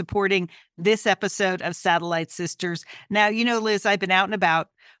Pros for supporting this episode of Satellite Sisters. Now, Liz, I've been out and about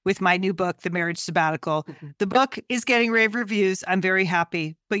with my new book, The Marriage Sabbatical. Mm-hmm. The book is getting rave reviews. I'm very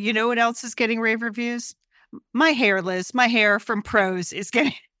happy. But you know what else is getting rave reviews? My hair, Liz. My hair from Pros is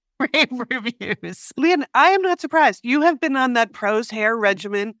getting rave reviews. Leanne, I am not surprised. You have been on that Pros hair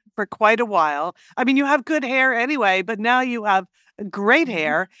regimen for quite a while. I mean, you have good hair anyway, but now you have great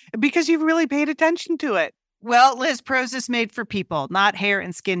hair because you've really paid attention to it. Well, Liz, Prose is made for people, not hair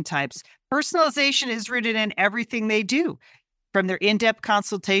and skin types. Personalization is rooted in everything they do, from their in-depth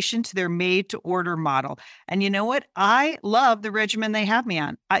consultation to their made-to-order model. And you know what? I love the regimen they have me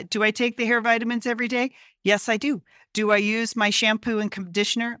on. Do I take the hair vitamins every day? Yes, I do. Do I use my shampoo and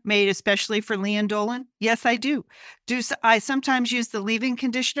conditioner made especially for Leon Dolan? Yes, I do. I sometimes use the leave-in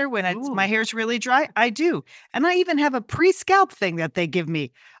conditioner when my hair's really dry? I do. And I even have a pre-scalp thing that they give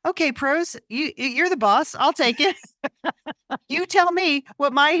me. Okay, Prose, you're the boss. I'll take it. You tell me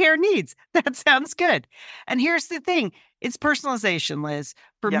what my hair needs. That sounds good. And here's the thing. It's personalization, Liz.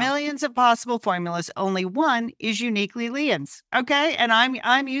 For millions of possible formulas, only one is uniquely Leon's. Okay? And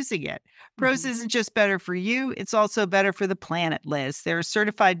I'm using it. Prose isn't just better for you, it's also better for the planet, Liz. They're a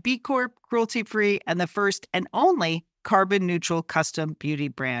certified B Corp, cruelty-free, and the first and only carbon neutral custom beauty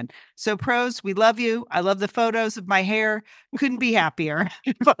brand. So Prose, we love you. I love the photos of my hair. Couldn't be happier.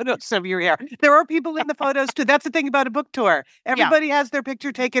 Photos of your hair. There are people in the photos too. That's the thing about a book tour. Everybody has their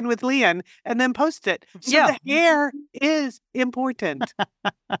picture taken with Leon and then post it. So the hair is important.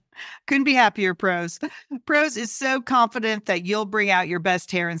 Couldn't be happier, Prose. Prose is so confident that you'll bring out your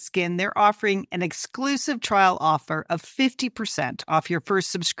best hair and skin. They're offering an exclusive trial offer of 50% off your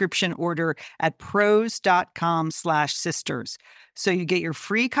first subscription order at prose.com/sisters. So you get your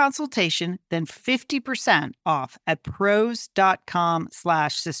free consultation, then 50% off at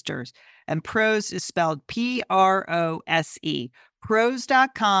prose.com/sisters. And Prose is spelled Prose.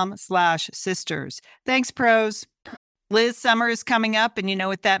 Prose.com/sisters. Thanks, Prose. Liz, summer is coming up, and you know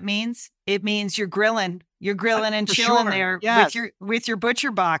what that means? It means you're grilling. You're grilling and chilling there with your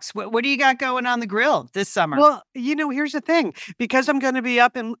butcher box. What do you got going on the grill this summer? Well, here's the thing. Because I'm going to be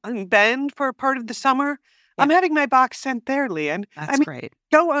up in Bend for part of the summer, I'm having my box sent there, Leon. That's great.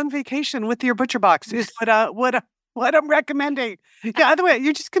 Go on vacation with your butcher box is what I'm recommending. By the way,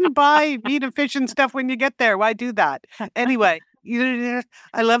 you're just going to buy meat and fish and stuff when you get there. Why do that? Anyway,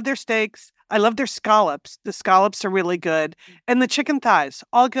 I love their steaks. I love their scallops. The scallops are really good. And the chicken thighs,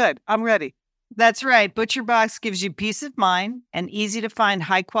 all good. I'm ready. That's right. Butcher Box gives you peace of mind and easy to find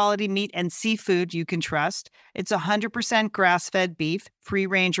high quality meat and seafood you can trust. It's 100% grass-fed beef,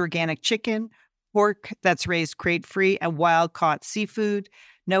 free-range organic chicken, pork that's raised crate-free, and wild-caught seafood.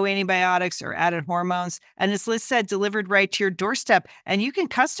 No antibiotics or added hormones. And as Liz said, delivered right to your doorstep. And you can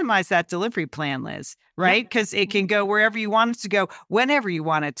customize that delivery plan, Liz, right? Because it can go wherever you want it to go, whenever you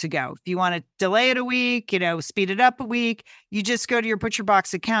want it to go. If you want to delay it a week, speed it up a week, you just go to your Butcher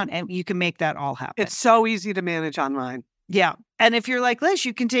Box account and you can make that all happen. It's so easy to manage online. Yeah. And if you're like Liz,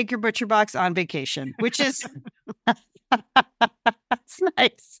 you can take your Butcher Box on vacation, which is... That's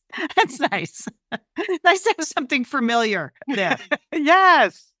nice. That's nice. Nice to have something familiar there.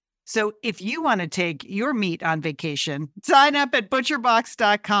 Yes. So if you want to take your meat on vacation, sign up at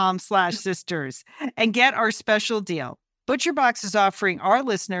butcherbox.com/sisters and get our special deal. ButcherBox is offering our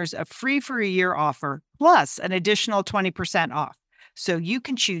listeners a free for a year offer plus an additional 20% off. So you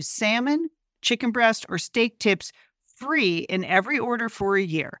can choose salmon, chicken breast, or steak tips free in every order for a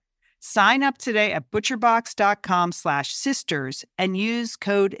year. Sign up today at butcherbox.com/sisters and use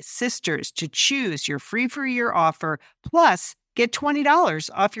code SISTERS to choose your free for a year offer, plus get $20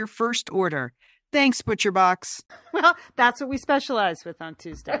 off your first order. Thanks, ButcherBox. Well, that's what we specialize with on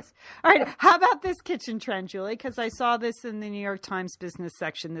Tuesdays. All right. How about this kitchen trend, Julie? Because I saw this in the New York Times business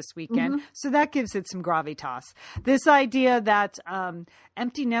section this weekend. So that gives it some gravitas. This idea that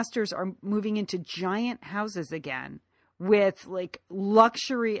empty nesters are moving into giant houses again with like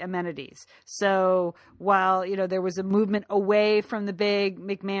luxury amenities. So while, there was a movement away from the big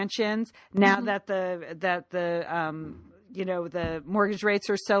McMansions, now that the mortgage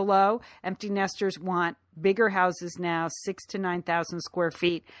rates are so low, empty nesters want bigger houses now, 6,000 to 9,000 square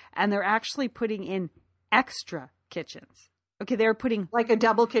feet, and they're actually putting in extra kitchens. Okay, they're putting like a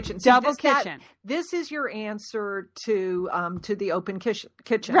double kitchen. This is your answer to the open kitchen.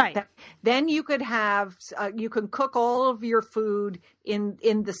 Right. Then you could have you can cook all of your food in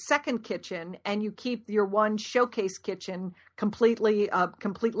the second kitchen, and you keep your one showcase kitchen completely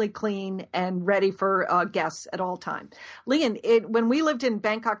clean and ready for guests at all time. Leon, when we lived in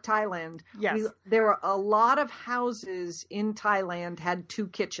Bangkok, Thailand, there were a lot of houses in Thailand had two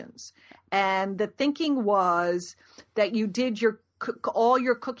kitchens. And the thinking was that you did all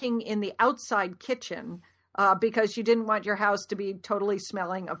your cooking in the outside kitchen because you didn't want your house to be totally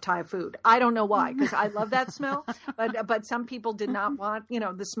smelling of Thai food. I don't know why, because I love that smell. But some people did not want,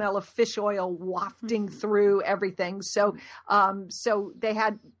 the smell of fish oil wafting through everything. So they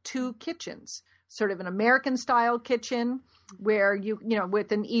had two kitchens, sort of an American style kitchen where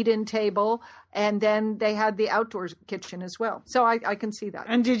with an eat-in table, and then they had the outdoor kitchen as well. So I can see that.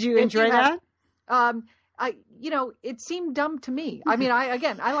 And did you enjoy that? it seemed dumb to me. I mean, I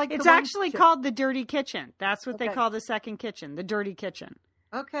like it's the one actually kitchen. called the dirty kitchen. That's what they Okay. call the second kitchen, the dirty kitchen.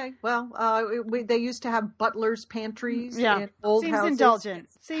 Okay, well, they used to have butlers' pantries Yeah, in old seems houses. indulgent.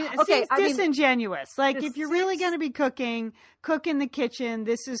 Seems Okay, I mean, disingenuous. Like the if you're really six- going to be cooking, cook in the kitchen.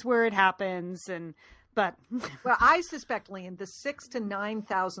 This is where it happens. But Well, I suspect, Leanne, the 6,000 to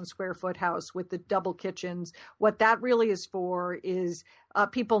 9,000 square foot house with the double kitchens, what that really is for is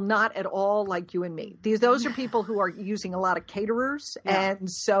people not at all like you and me. Those are people who are using a lot of caterers. Yeah. And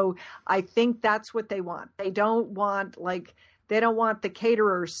so I think that's what they want. They don't want the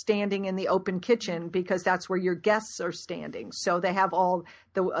caterer standing in the open kitchen because that's where your guests are standing. So they have all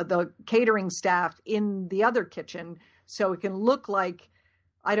the catering staff in the other kitchen so it can look like,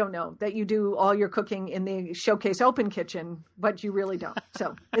 I don't know, that you do all your cooking in the showcase open kitchen, but you really don't.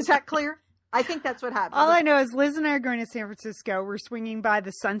 So is that clear? I think that's what happened. all I know is Liz and I are going to San Francisco. We're swinging by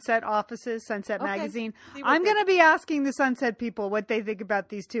the Sunset offices, Sunset Okay. Magazine. See what I'm they- going to be asking the Sunset people what they think about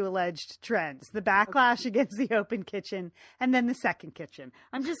these two alleged trends, the backlash against the open kitchen and then the second kitchen.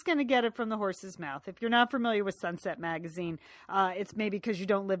 I'm just going to get it from the horse's mouth. If you're not familiar with Sunset Magazine, it's maybe because you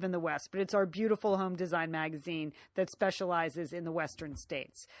don't live in the West, but it's our beautiful home design magazine that specializes in the Western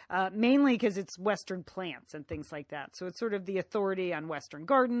states, mainly because it's Western plants and things like that. So it's sort of the authority on Western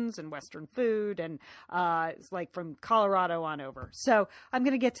gardens and Western food, and it's like from Colorado on over. So I'm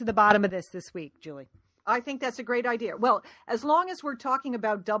going to get to the bottom of this week, Julie. I think that's a great idea. Well, as long as we're talking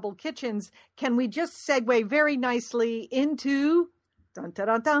about double kitchens, can we just segue very nicely into dun, dun,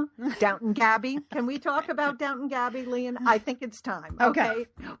 dun, dun, Downton Abbey? Can we talk about Downton Abbey, Leanne? I think it's time. Okay.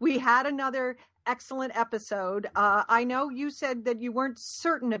 We had another excellent episode. I know you said that you weren't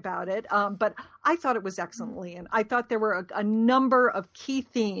certain about it, but I thought it was excellent, Leanne. I thought there were a number of key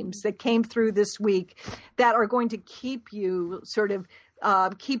themes that came through this week that are going to keep you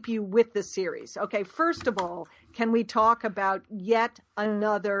keep you with the series. Okay, first of all, can we talk about yet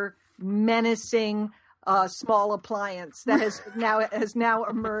another menacing small appliance that has now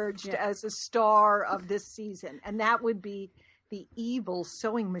emerged as a star of this season, and that would be the evil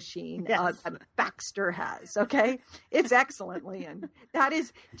sewing machine Yes. that Baxter has. Okay, it's excellent, Leanne. That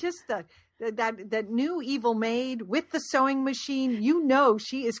is just that new evil maid with the sewing machine. You know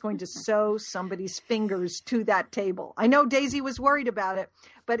she is going to sew somebody's fingers to that table. I know Daisy was worried about it,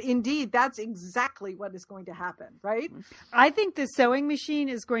 but indeed that's exactly what is going to happen, right? I think the sewing machine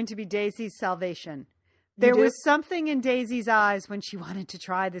is going to be Daisy's salvation. You There do? was something in Daisy's eyes when she wanted to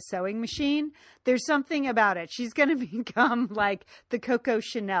try the sewing machine. There's something about it. She's going to become like the Coco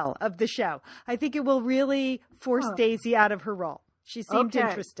Chanel of the show. I think it will really force Daisy out of her role. She seemed Okay.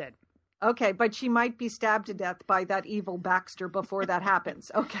 interested. Okay, but she might be stabbed to death by that evil Baxter before that happens.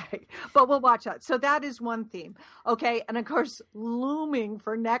 Okay, but we'll watch that. So that is one theme. Okay, and of course, looming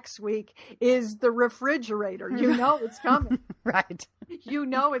for next week is the refrigerator. You know it's coming. Right. You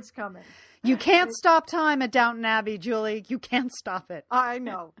know it's coming. You can't stop time at Downton Abbey, Julie. You can't stop it. I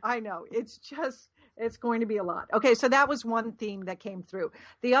know. It's going to be a lot. Okay, so that was one theme that came through.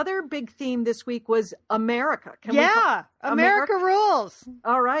 The other big theme this week was America. Can we talk- America rules.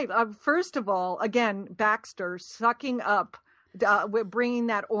 All right. First of all, again, Baxter sucking up, bringing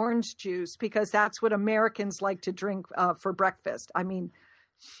that orange juice because that's what Americans like to drink for breakfast. I mean,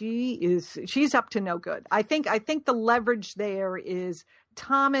 she's up to no good. I think the leverage there is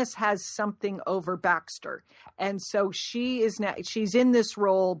Thomas has something over Baxter. And so she's in this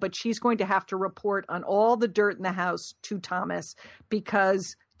role, but she's going to have to report on all the dirt in the house to Thomas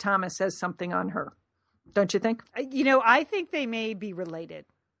because Thomas has something on her. Don't you think? I think they may be related.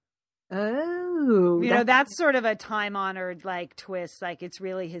 Oh, That's sort of a time-honored twist, like it's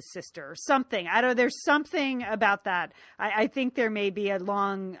really his sister or something. I don't know. There's something about that. I think there may be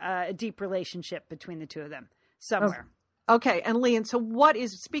a deep relationship between the two of them somewhere. Okay, and Leanne, so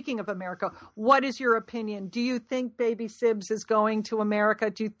speaking of America, what is your opinion? Do you think Baby Sibs is going to America?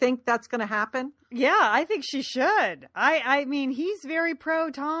 Do you think that's going to happen? Yeah, I think she should. I mean, he's very pro.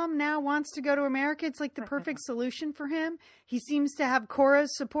 Tom now wants to go to America. It's like the perfect solution for him. He seems to have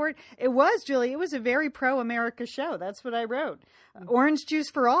Cora's support. It was a very pro-America show. That's what I wrote. Orange juice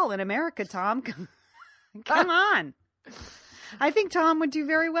for all in America, Tom. Come on. I think Tom would do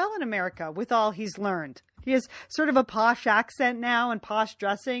very well in America with all he's learned. He has sort of a posh accent now and posh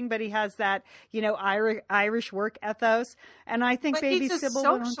dressing, but he has that, Irish work ethos. And I think Baby he's a Sybil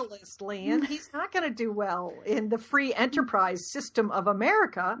socialist, Leanne. He's not going to do well in the free enterprise system of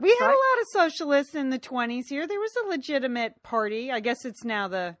America. We had a lot of socialists in the 20s here. There was a legitimate party. I guess it's now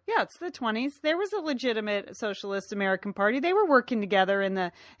it's the 20s. There was a legitimate socialist American party. They were working together in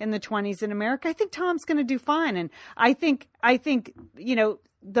the 20s in America. I think Tom's going to do fine. And I think,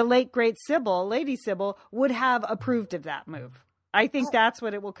 the late great Sybil, Lady Sybil, would have approved of that move. I think that's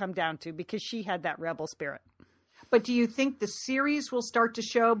what it will come down to, because she had that rebel spirit. But do you think the series will start to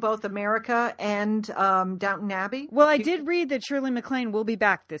show both America and Downton Abbey? Well, I did read that Shirley MacLaine will be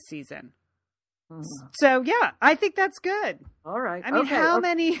back this season. So, yeah, I think that's good. All right. I mean, how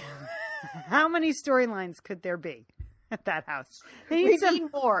many storylines could there be at that house? We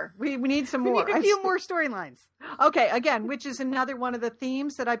need more. We need some more. We need a few more storylines. Okay, again, which is another one of the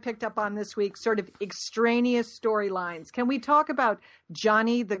themes that I picked up on this week, sort of extraneous storylines. Can we talk about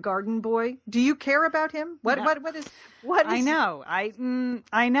Johnny the Garden Boy? Do you care about him? What is I know.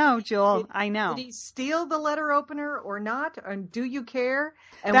 I know, Joel. I know. Did he steal the letter opener or not? And do you care?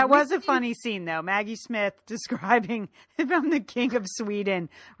 And that was a funny scene, though. Maggie Smith describing him I'm the King of Sweden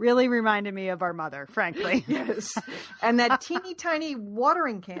really reminded me of our mother, frankly. Yes. And that teeny tiny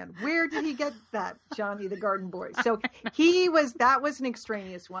watering can. Where did he get that, Johnny the Garden Boy? So that was an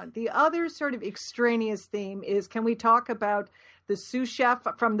extraneous one. The other sort of extraneous theme is, can we talk about the sous chef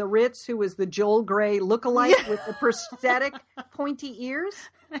from the Ritz who was the Joel Grey lookalike with the prosthetic pointy ears?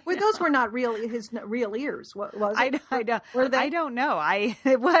 Well, those were not his real ears, was it? I don't know.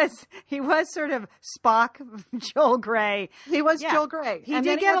 He was sort of Spock, Joel Grey. He was Joel Grey. He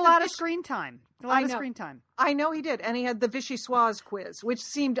did get a lot of screen time. Screen time. I know he did. And he had the Vichyssoise quiz, which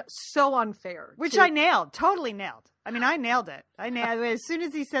seemed so unfair. Which I nailed. Totally nailed. I mean, I nailed it. As soon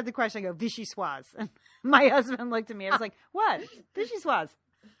as he said the question, I go, Vichyssoise. And my husband looked at me. I was like, what? Vichyssoise.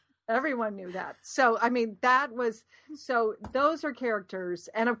 Everyone knew that. So, I mean, those are characters.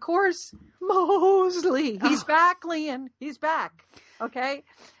 And of course, Mosley. He's back, Leon. He's back. Okay.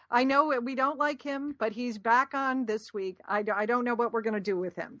 I know we don't like him, but he's back on this week. I don't know what we're going to do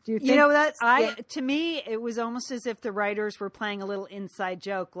with him. Do you think? To me, it was almost as if the writers were playing a little inside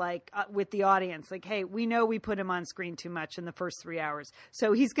joke, like with the audience, like, hey, we know we put him on screen too much in the first 3 hours.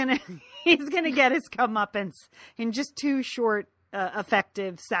 So he's going to get his comeuppance in just 2 short,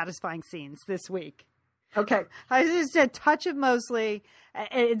 effective, satisfying scenes this week. Okay. I just said touch of Mosley.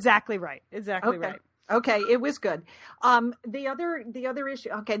 Exactly right. Exactly right. Okay, it was good. The other issue.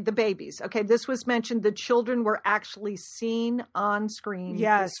 Okay, the babies. Okay, this was mentioned. The children were actually seen on screen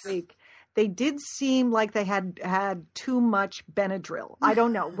this week. They did seem like they had too much Benadryl. I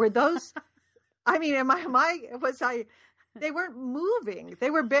don't know. Were those? I mean, They weren't moving. They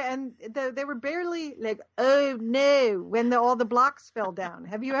were they were barely like, oh no, when all the blocks fell down.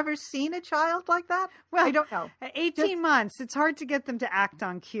 Have you ever seen a child like that? Well, I don't know. 18 months. It's hard to get them to act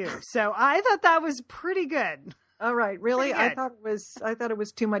on cue. So I thought that was pretty good. All right, really? I thought it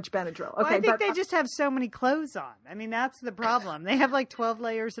was too much Benadryl. Okay, well, I think they just have so many clothes on. I mean, that's the problem. They have like 12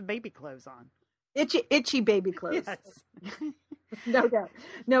 layers of baby clothes on. Itchy baby clothes. Yes.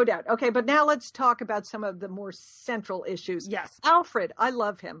 No doubt. Okay, but now let's talk about some of the more central issues. Yes. Alfred, I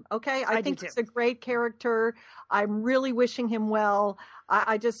love him. Okay, I think he's a great character. I'm really wishing him well.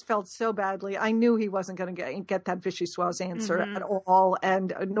 I just felt so badly. I knew he wasn't going to get that Vichyssoise answer at all,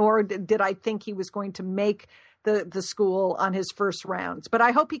 and nor did I think he was going to make the school on his first rounds. But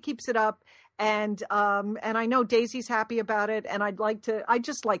I hope he keeps it up. And I know Daisy's happy about it, and I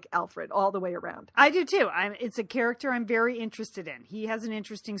just like Alfred all the way around. I do too. It's a character I'm very interested in. He has an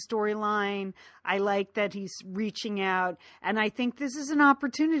interesting storyline. I like that he's reaching out, and I think this is an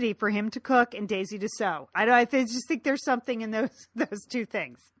opportunity for him to cook and Daisy to sew. I just think there's something in those two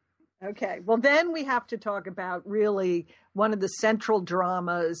things. Okay. Well, then we have to talk about really one of the central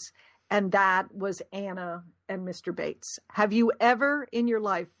dramas, and that was Anna and Mr. Bates. Have you ever in your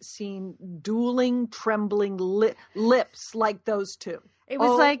life seen dueling, trembling lips like those two? It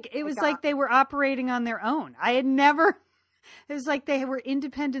was like they were operating on their own. It was like they were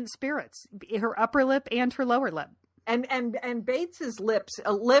independent spirits, her upper lip and her lower lip. And Bates's lips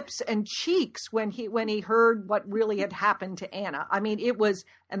and cheeks when he heard what really had happened to Anna. I mean, it was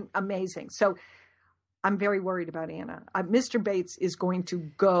amazing. So I'm very worried about Anna. Mr. Bates is going to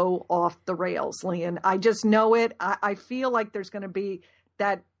go off the rails, Leon. I just know it. I feel like there's going to be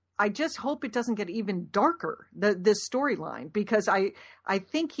that. I just hope it doesn't get even darker, this storyline, because I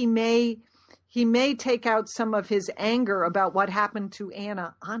think he may take out some of his anger about what happened to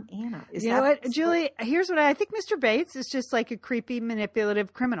Anna on Anna. You know what, Julie? Here's what I think. Mr. Bates is just like a creepy,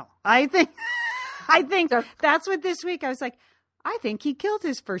 manipulative criminal. I think that's what this week I was like. I think he killed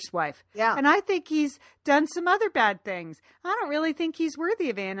his first wife. Yeah. And I think he's done some other bad things. I don't really think he's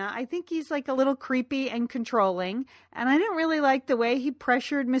worthy of Anna. I think he's like a little creepy and controlling. And I didn't really like the way he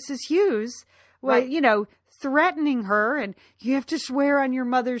pressured Mrs. Hughes, threatening her. And you have to swear on your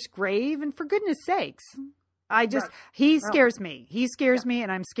mother's grave. And for goodness sakes, he scares me. He scares me,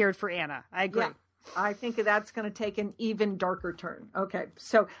 and I'm scared for Anna. I agree. Yeah. I think that's going to take an even darker turn. Okay,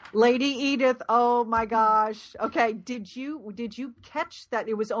 so Lady Edith, oh my gosh. Okay, did you catch that?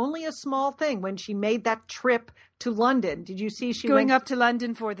 It was only a small thing when she made that trip to London. Did you see she going went up to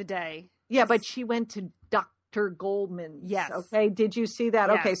London for the day? Yeah, but she went to Dr. Goldman's. Yes. Okay, did you see that?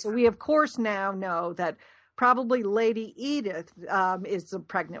 Yes. Okay, so we of course now know that probably Lady Edith is the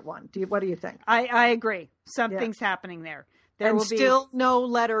pregnant one. What do you think? I agree. Something's happening there. There will still be no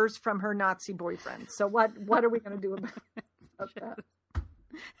letters from her Nazi boyfriend. So what are we going to do about that?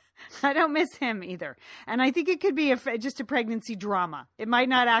 I don't miss him either. And I think it could be just a pregnancy drama. It might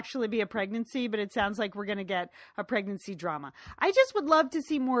not actually be a pregnancy, but it sounds like we're going to get a pregnancy drama. I just would love to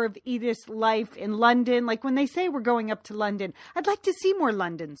see more of Edith's life in London. Like when they say we're going up to London, I'd like to see more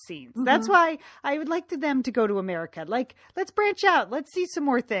London scenes. Mm-hmm. That's why I would like them to go to America. Like, let's branch out. Let's see some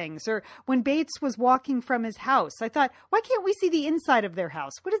more things. Or when Bates was walking from his house, I thought, why can't we see the inside of their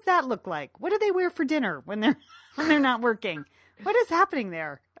house? What does that look like? What do they wear for dinner when they're not working? What is happening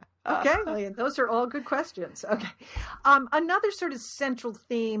there? Okay, Leanne, those are all good questions. Okay. Another sort of central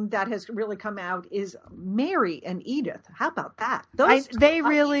theme that has really come out is Mary and Edith. How about that? They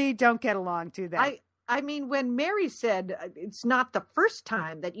really don't get along, do they? I mean, when Mary said, it's not the first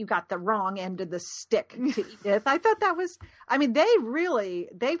time that you got the wrong end of the stick to Edith, I thought that was, I mean,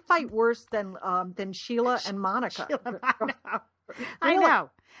 they fight worse than Sheila and Monica. I know.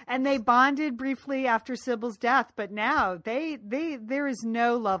 And they bonded briefly after Sybil's death, but now there is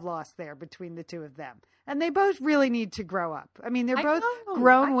no love lost there between the two of them. And they both really need to grow up. I mean, they're both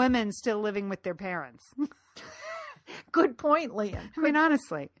grown women still living with their parents. Good point, Leanne. I mean,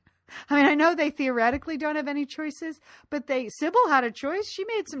 honestly. I know they theoretically don't have any choices, but Sybil had a choice. She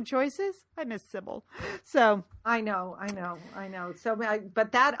made some choices. I miss Sybil. So I know. So,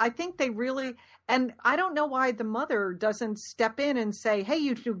 but that, I think they really, and I don't know why the mother doesn't step in and say, hey,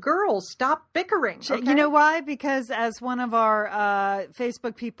 you two girls, stop bickering. Okay? You know why? Because as one of our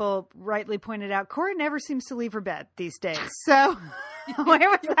Facebook people rightly pointed out, Cora never seems to leave her bed these days. So where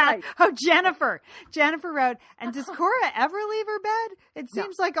was that? Right. Oh, Jennifer wrote, and does Cora ever leave her bed? It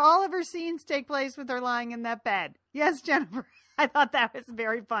seems like all of her scenes take place with her lying in that bed. Yes, Jennifer. I thought that was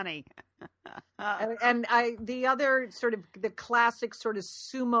very funny. And the other sort of the classic sort of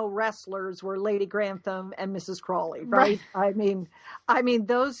sumo wrestlers were Lady Grantham and Mrs. Crawley, right? I mean,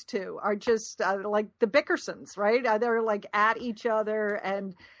 those two are just like the Bickersons, right? They're like at each other,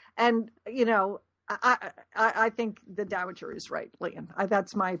 and you know. I think the Dowager is right, Leanne.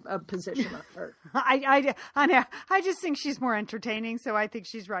 That's my position on her. I just think she's more entertaining, so I think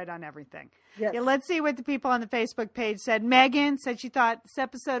she's right on everything. Yes. Yeah, let's see what the people on the Facebook page said. Megan said she thought this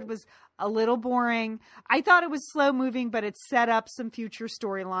episode was a little boring. I thought it was slow moving, but it set up some future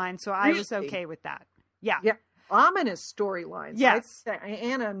storylines, so I was okay with that. Yeah. Ominous storylines. Yes.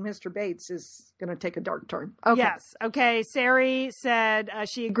 Anna and Mr. Bates is going to take a dark turn. Okay. Yes. Okay. Sari said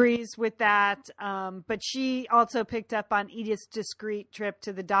she agrees with that. But she also picked up on Edith's discreet trip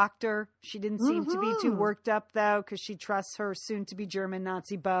to the doctor. She didn't seem to be too worked up, though, because she trusts her soon-to-be German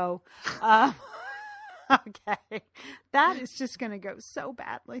Nazi beau. Okay. That is just going to go so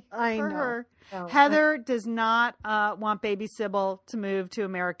badly for her. Oh, Heather does not want baby Sybil to move to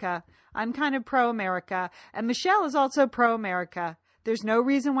America. I'm kind of pro-America. And Michelle is also pro-America. There's no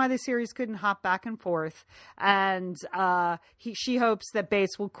reason why the series couldn't hop back and forth. And she hopes that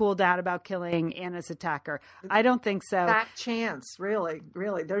Bates will cool down about killing Anna's attacker. I don't think so. That chance, really.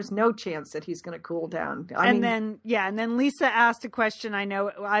 There's no chance that he's going to cool down. And then Lisa asked a question I know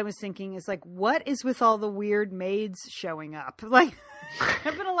I was thinking is like, what is with all the weird maids showing up? Like,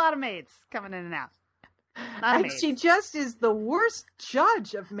 there've been a lot of maids coming in and out. And she just is the worst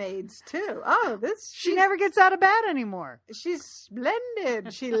judge of maids too. She never gets out of bed anymore. She's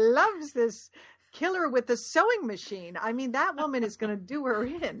splendid. She loves this killer with the sewing machine. I mean, that woman is going to do her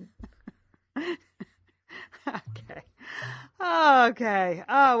in. Okay.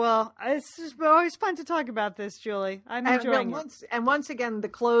 Oh, well, it's just always fun to talk about this, Julie. I'm enjoying it. And once again, the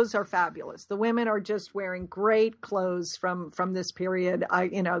clothes are fabulous. The women are just wearing great clothes from this period.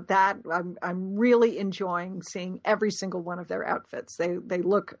 I'm really enjoying seeing every single one of their outfits. They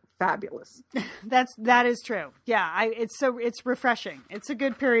look fabulous. That is true. Yeah, it's refreshing. It's a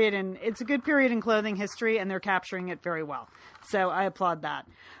good period in clothing history, and they're capturing it very well. So I applaud that.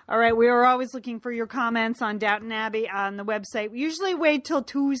 All right, we are always looking for your comments on Downton Abbey. on the website. We usually wait till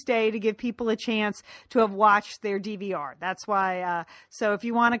Tuesday to give people a chance to have watched their DVR. That's why. So if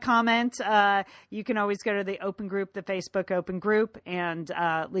you want to comment, you can always go to the open group, the Facebook open group, and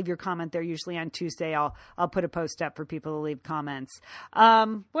leave your comment there. Usually on Tuesday, I'll put a post up for people to leave comments.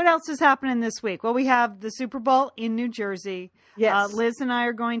 What else is happening this week? Well, we have the Super Bowl in New Jersey. Yes. Liz and I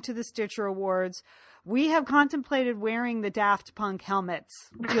are going to the Stitcher Awards. We have contemplated wearing the Daft Punk helmets.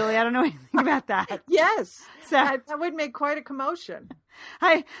 Julie, I don't know anything about that. Yes. So that would make quite a commotion.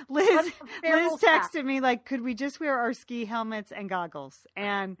 Liz texted me like, could we just wear our ski helmets and goggles?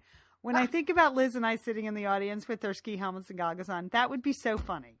 And when I think about Liz and I sitting in the audience with their ski helmets and goggles on, that would be so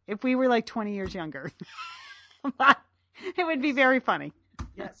funny if we were like 20 years younger. It would be very funny.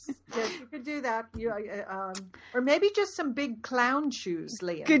 Yes, you could do that. Or maybe just some big clown shoes,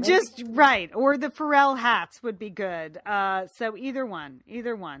 Liam. Right. Or the Pharrell hats would be good. So either one.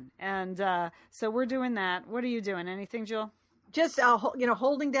 And so we're doing that. What are you doing? Anything, Jill? Just,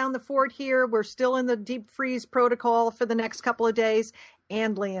 holding down the fort here. We're still in the deep freeze protocol for the next couple of days.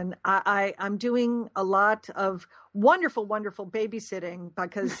 And Liam, I'm doing a lot of wonderful, wonderful babysitting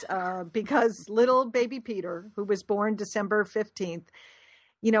because little baby Peter, who was born December 15th,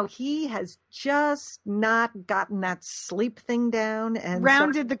 he has just not gotten that sleep thing down and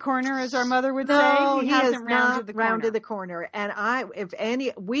rounded the corner, as our mother would say. He hasn't rounded the corner. And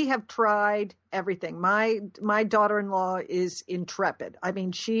we have tried everything. My daughter-in-law is intrepid. I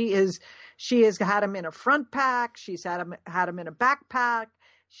mean, she has had him in a front pack. She's had him in a backpack.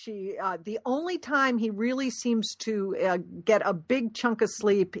 The only time he really seems to get a big chunk of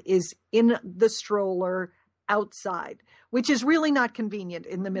sleep is in the stroller outside, which is really not convenient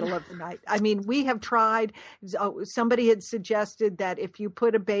in the middle of the night. I mean, we have tried. Somebody had suggested that if you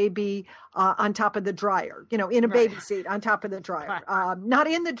put a baby on top of the dryer, in a baby seat on top of the dryer, not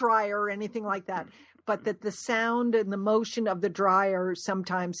in the dryer or anything like that, but that the sound and the motion of the dryer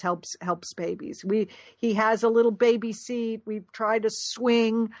sometimes helps babies. He has a little baby seat. We've tried a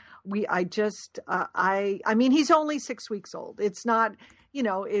swing. I mean, he's only 6 weeks old. It's not,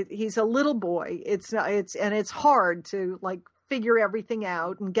 he's a little boy. It's hard to like figure everything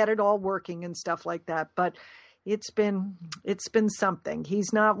out and get it all working and stuff like that. But it's been something.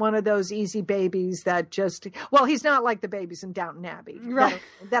 He's not one of those easy babies that he's not like the babies in Downton Abbey, right,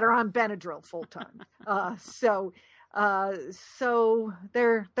 that are on Benadryl full time. So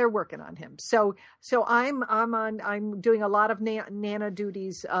they're working on him. So I'm doing a lot of Nana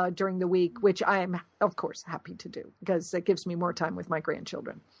duties during the week, which I am of course happy to do because it gives me more time with my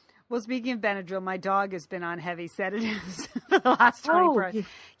grandchildren. Well, speaking of Benadryl, my dog has been on heavy sedatives for the last 24 hours.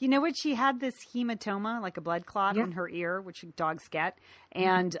 You know what? She had this hematoma, like a blood clot in her ear, which dogs get.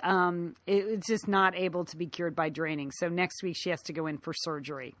 And it's just not able to be cured by draining. So next week she has to go in for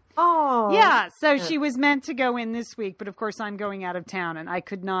surgery. Oh. Yeah. So she was meant to go in this week. But, of course, I'm going out of town. And I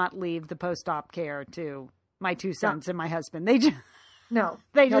could not leave the post-op care to my two sons and my husband. They just... No,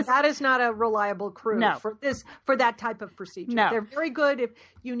 that is not a reliable crew for that type of procedure. No. They're very good if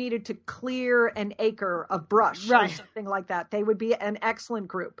you needed to clear an acre of brush or something like that. They would be an excellent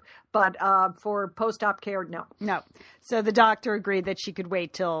group. But for post-op care, no. No. So the doctor agreed that she could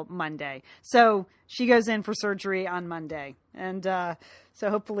wait till Monday. So she goes in for surgery on Monday. And so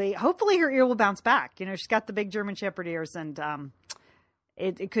hopefully her ear will bounce back. She's got the big German Shepherd ears and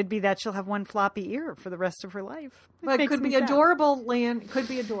it could be that she'll have one floppy ear for the rest of her life. It could be adorable, Lynn. It could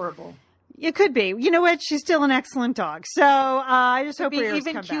be adorable. It could be. You know what? She's still an excellent dog. So I just hope her ears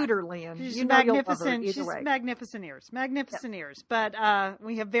even come cuter, back. Lynn. She's magnificent. She's magnificent ears. Magnificent ears. But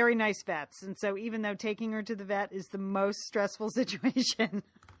we have very nice vets. And so even though taking her to the vet is the most stressful situation,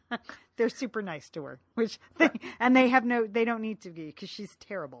 they're super nice to her. They don't need to be because she's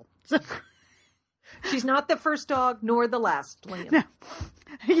terrible. So... She's not the first dog nor the last, Liam. No.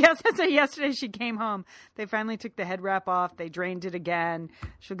 Yes, so yesterday she came home. They finally took the head wrap off. They drained it again.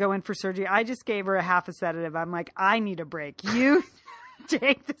 She'll go in for surgery. I just gave her a half a sedative. I'm like, I need a break. You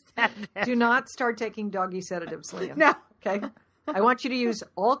take the sedative. Do not start taking doggy sedatives, Liam. No. Okay? I want you to use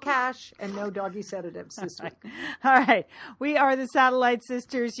all cash and no doggy sedatives this week. All right. We are the Satellite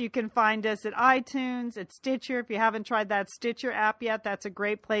Sisters. You can find us at iTunes, at Stitcher. If you haven't tried that Stitcher app yet, that's a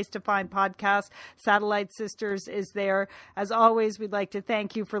great place to find podcasts. Satellite Sisters is there. As always, we'd like to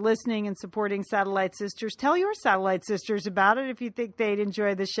thank you for listening and supporting Satellite Sisters. Tell your Satellite Sisters about it if you think they'd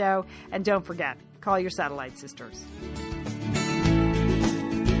enjoy the show. And don't forget, call your Satellite Sisters.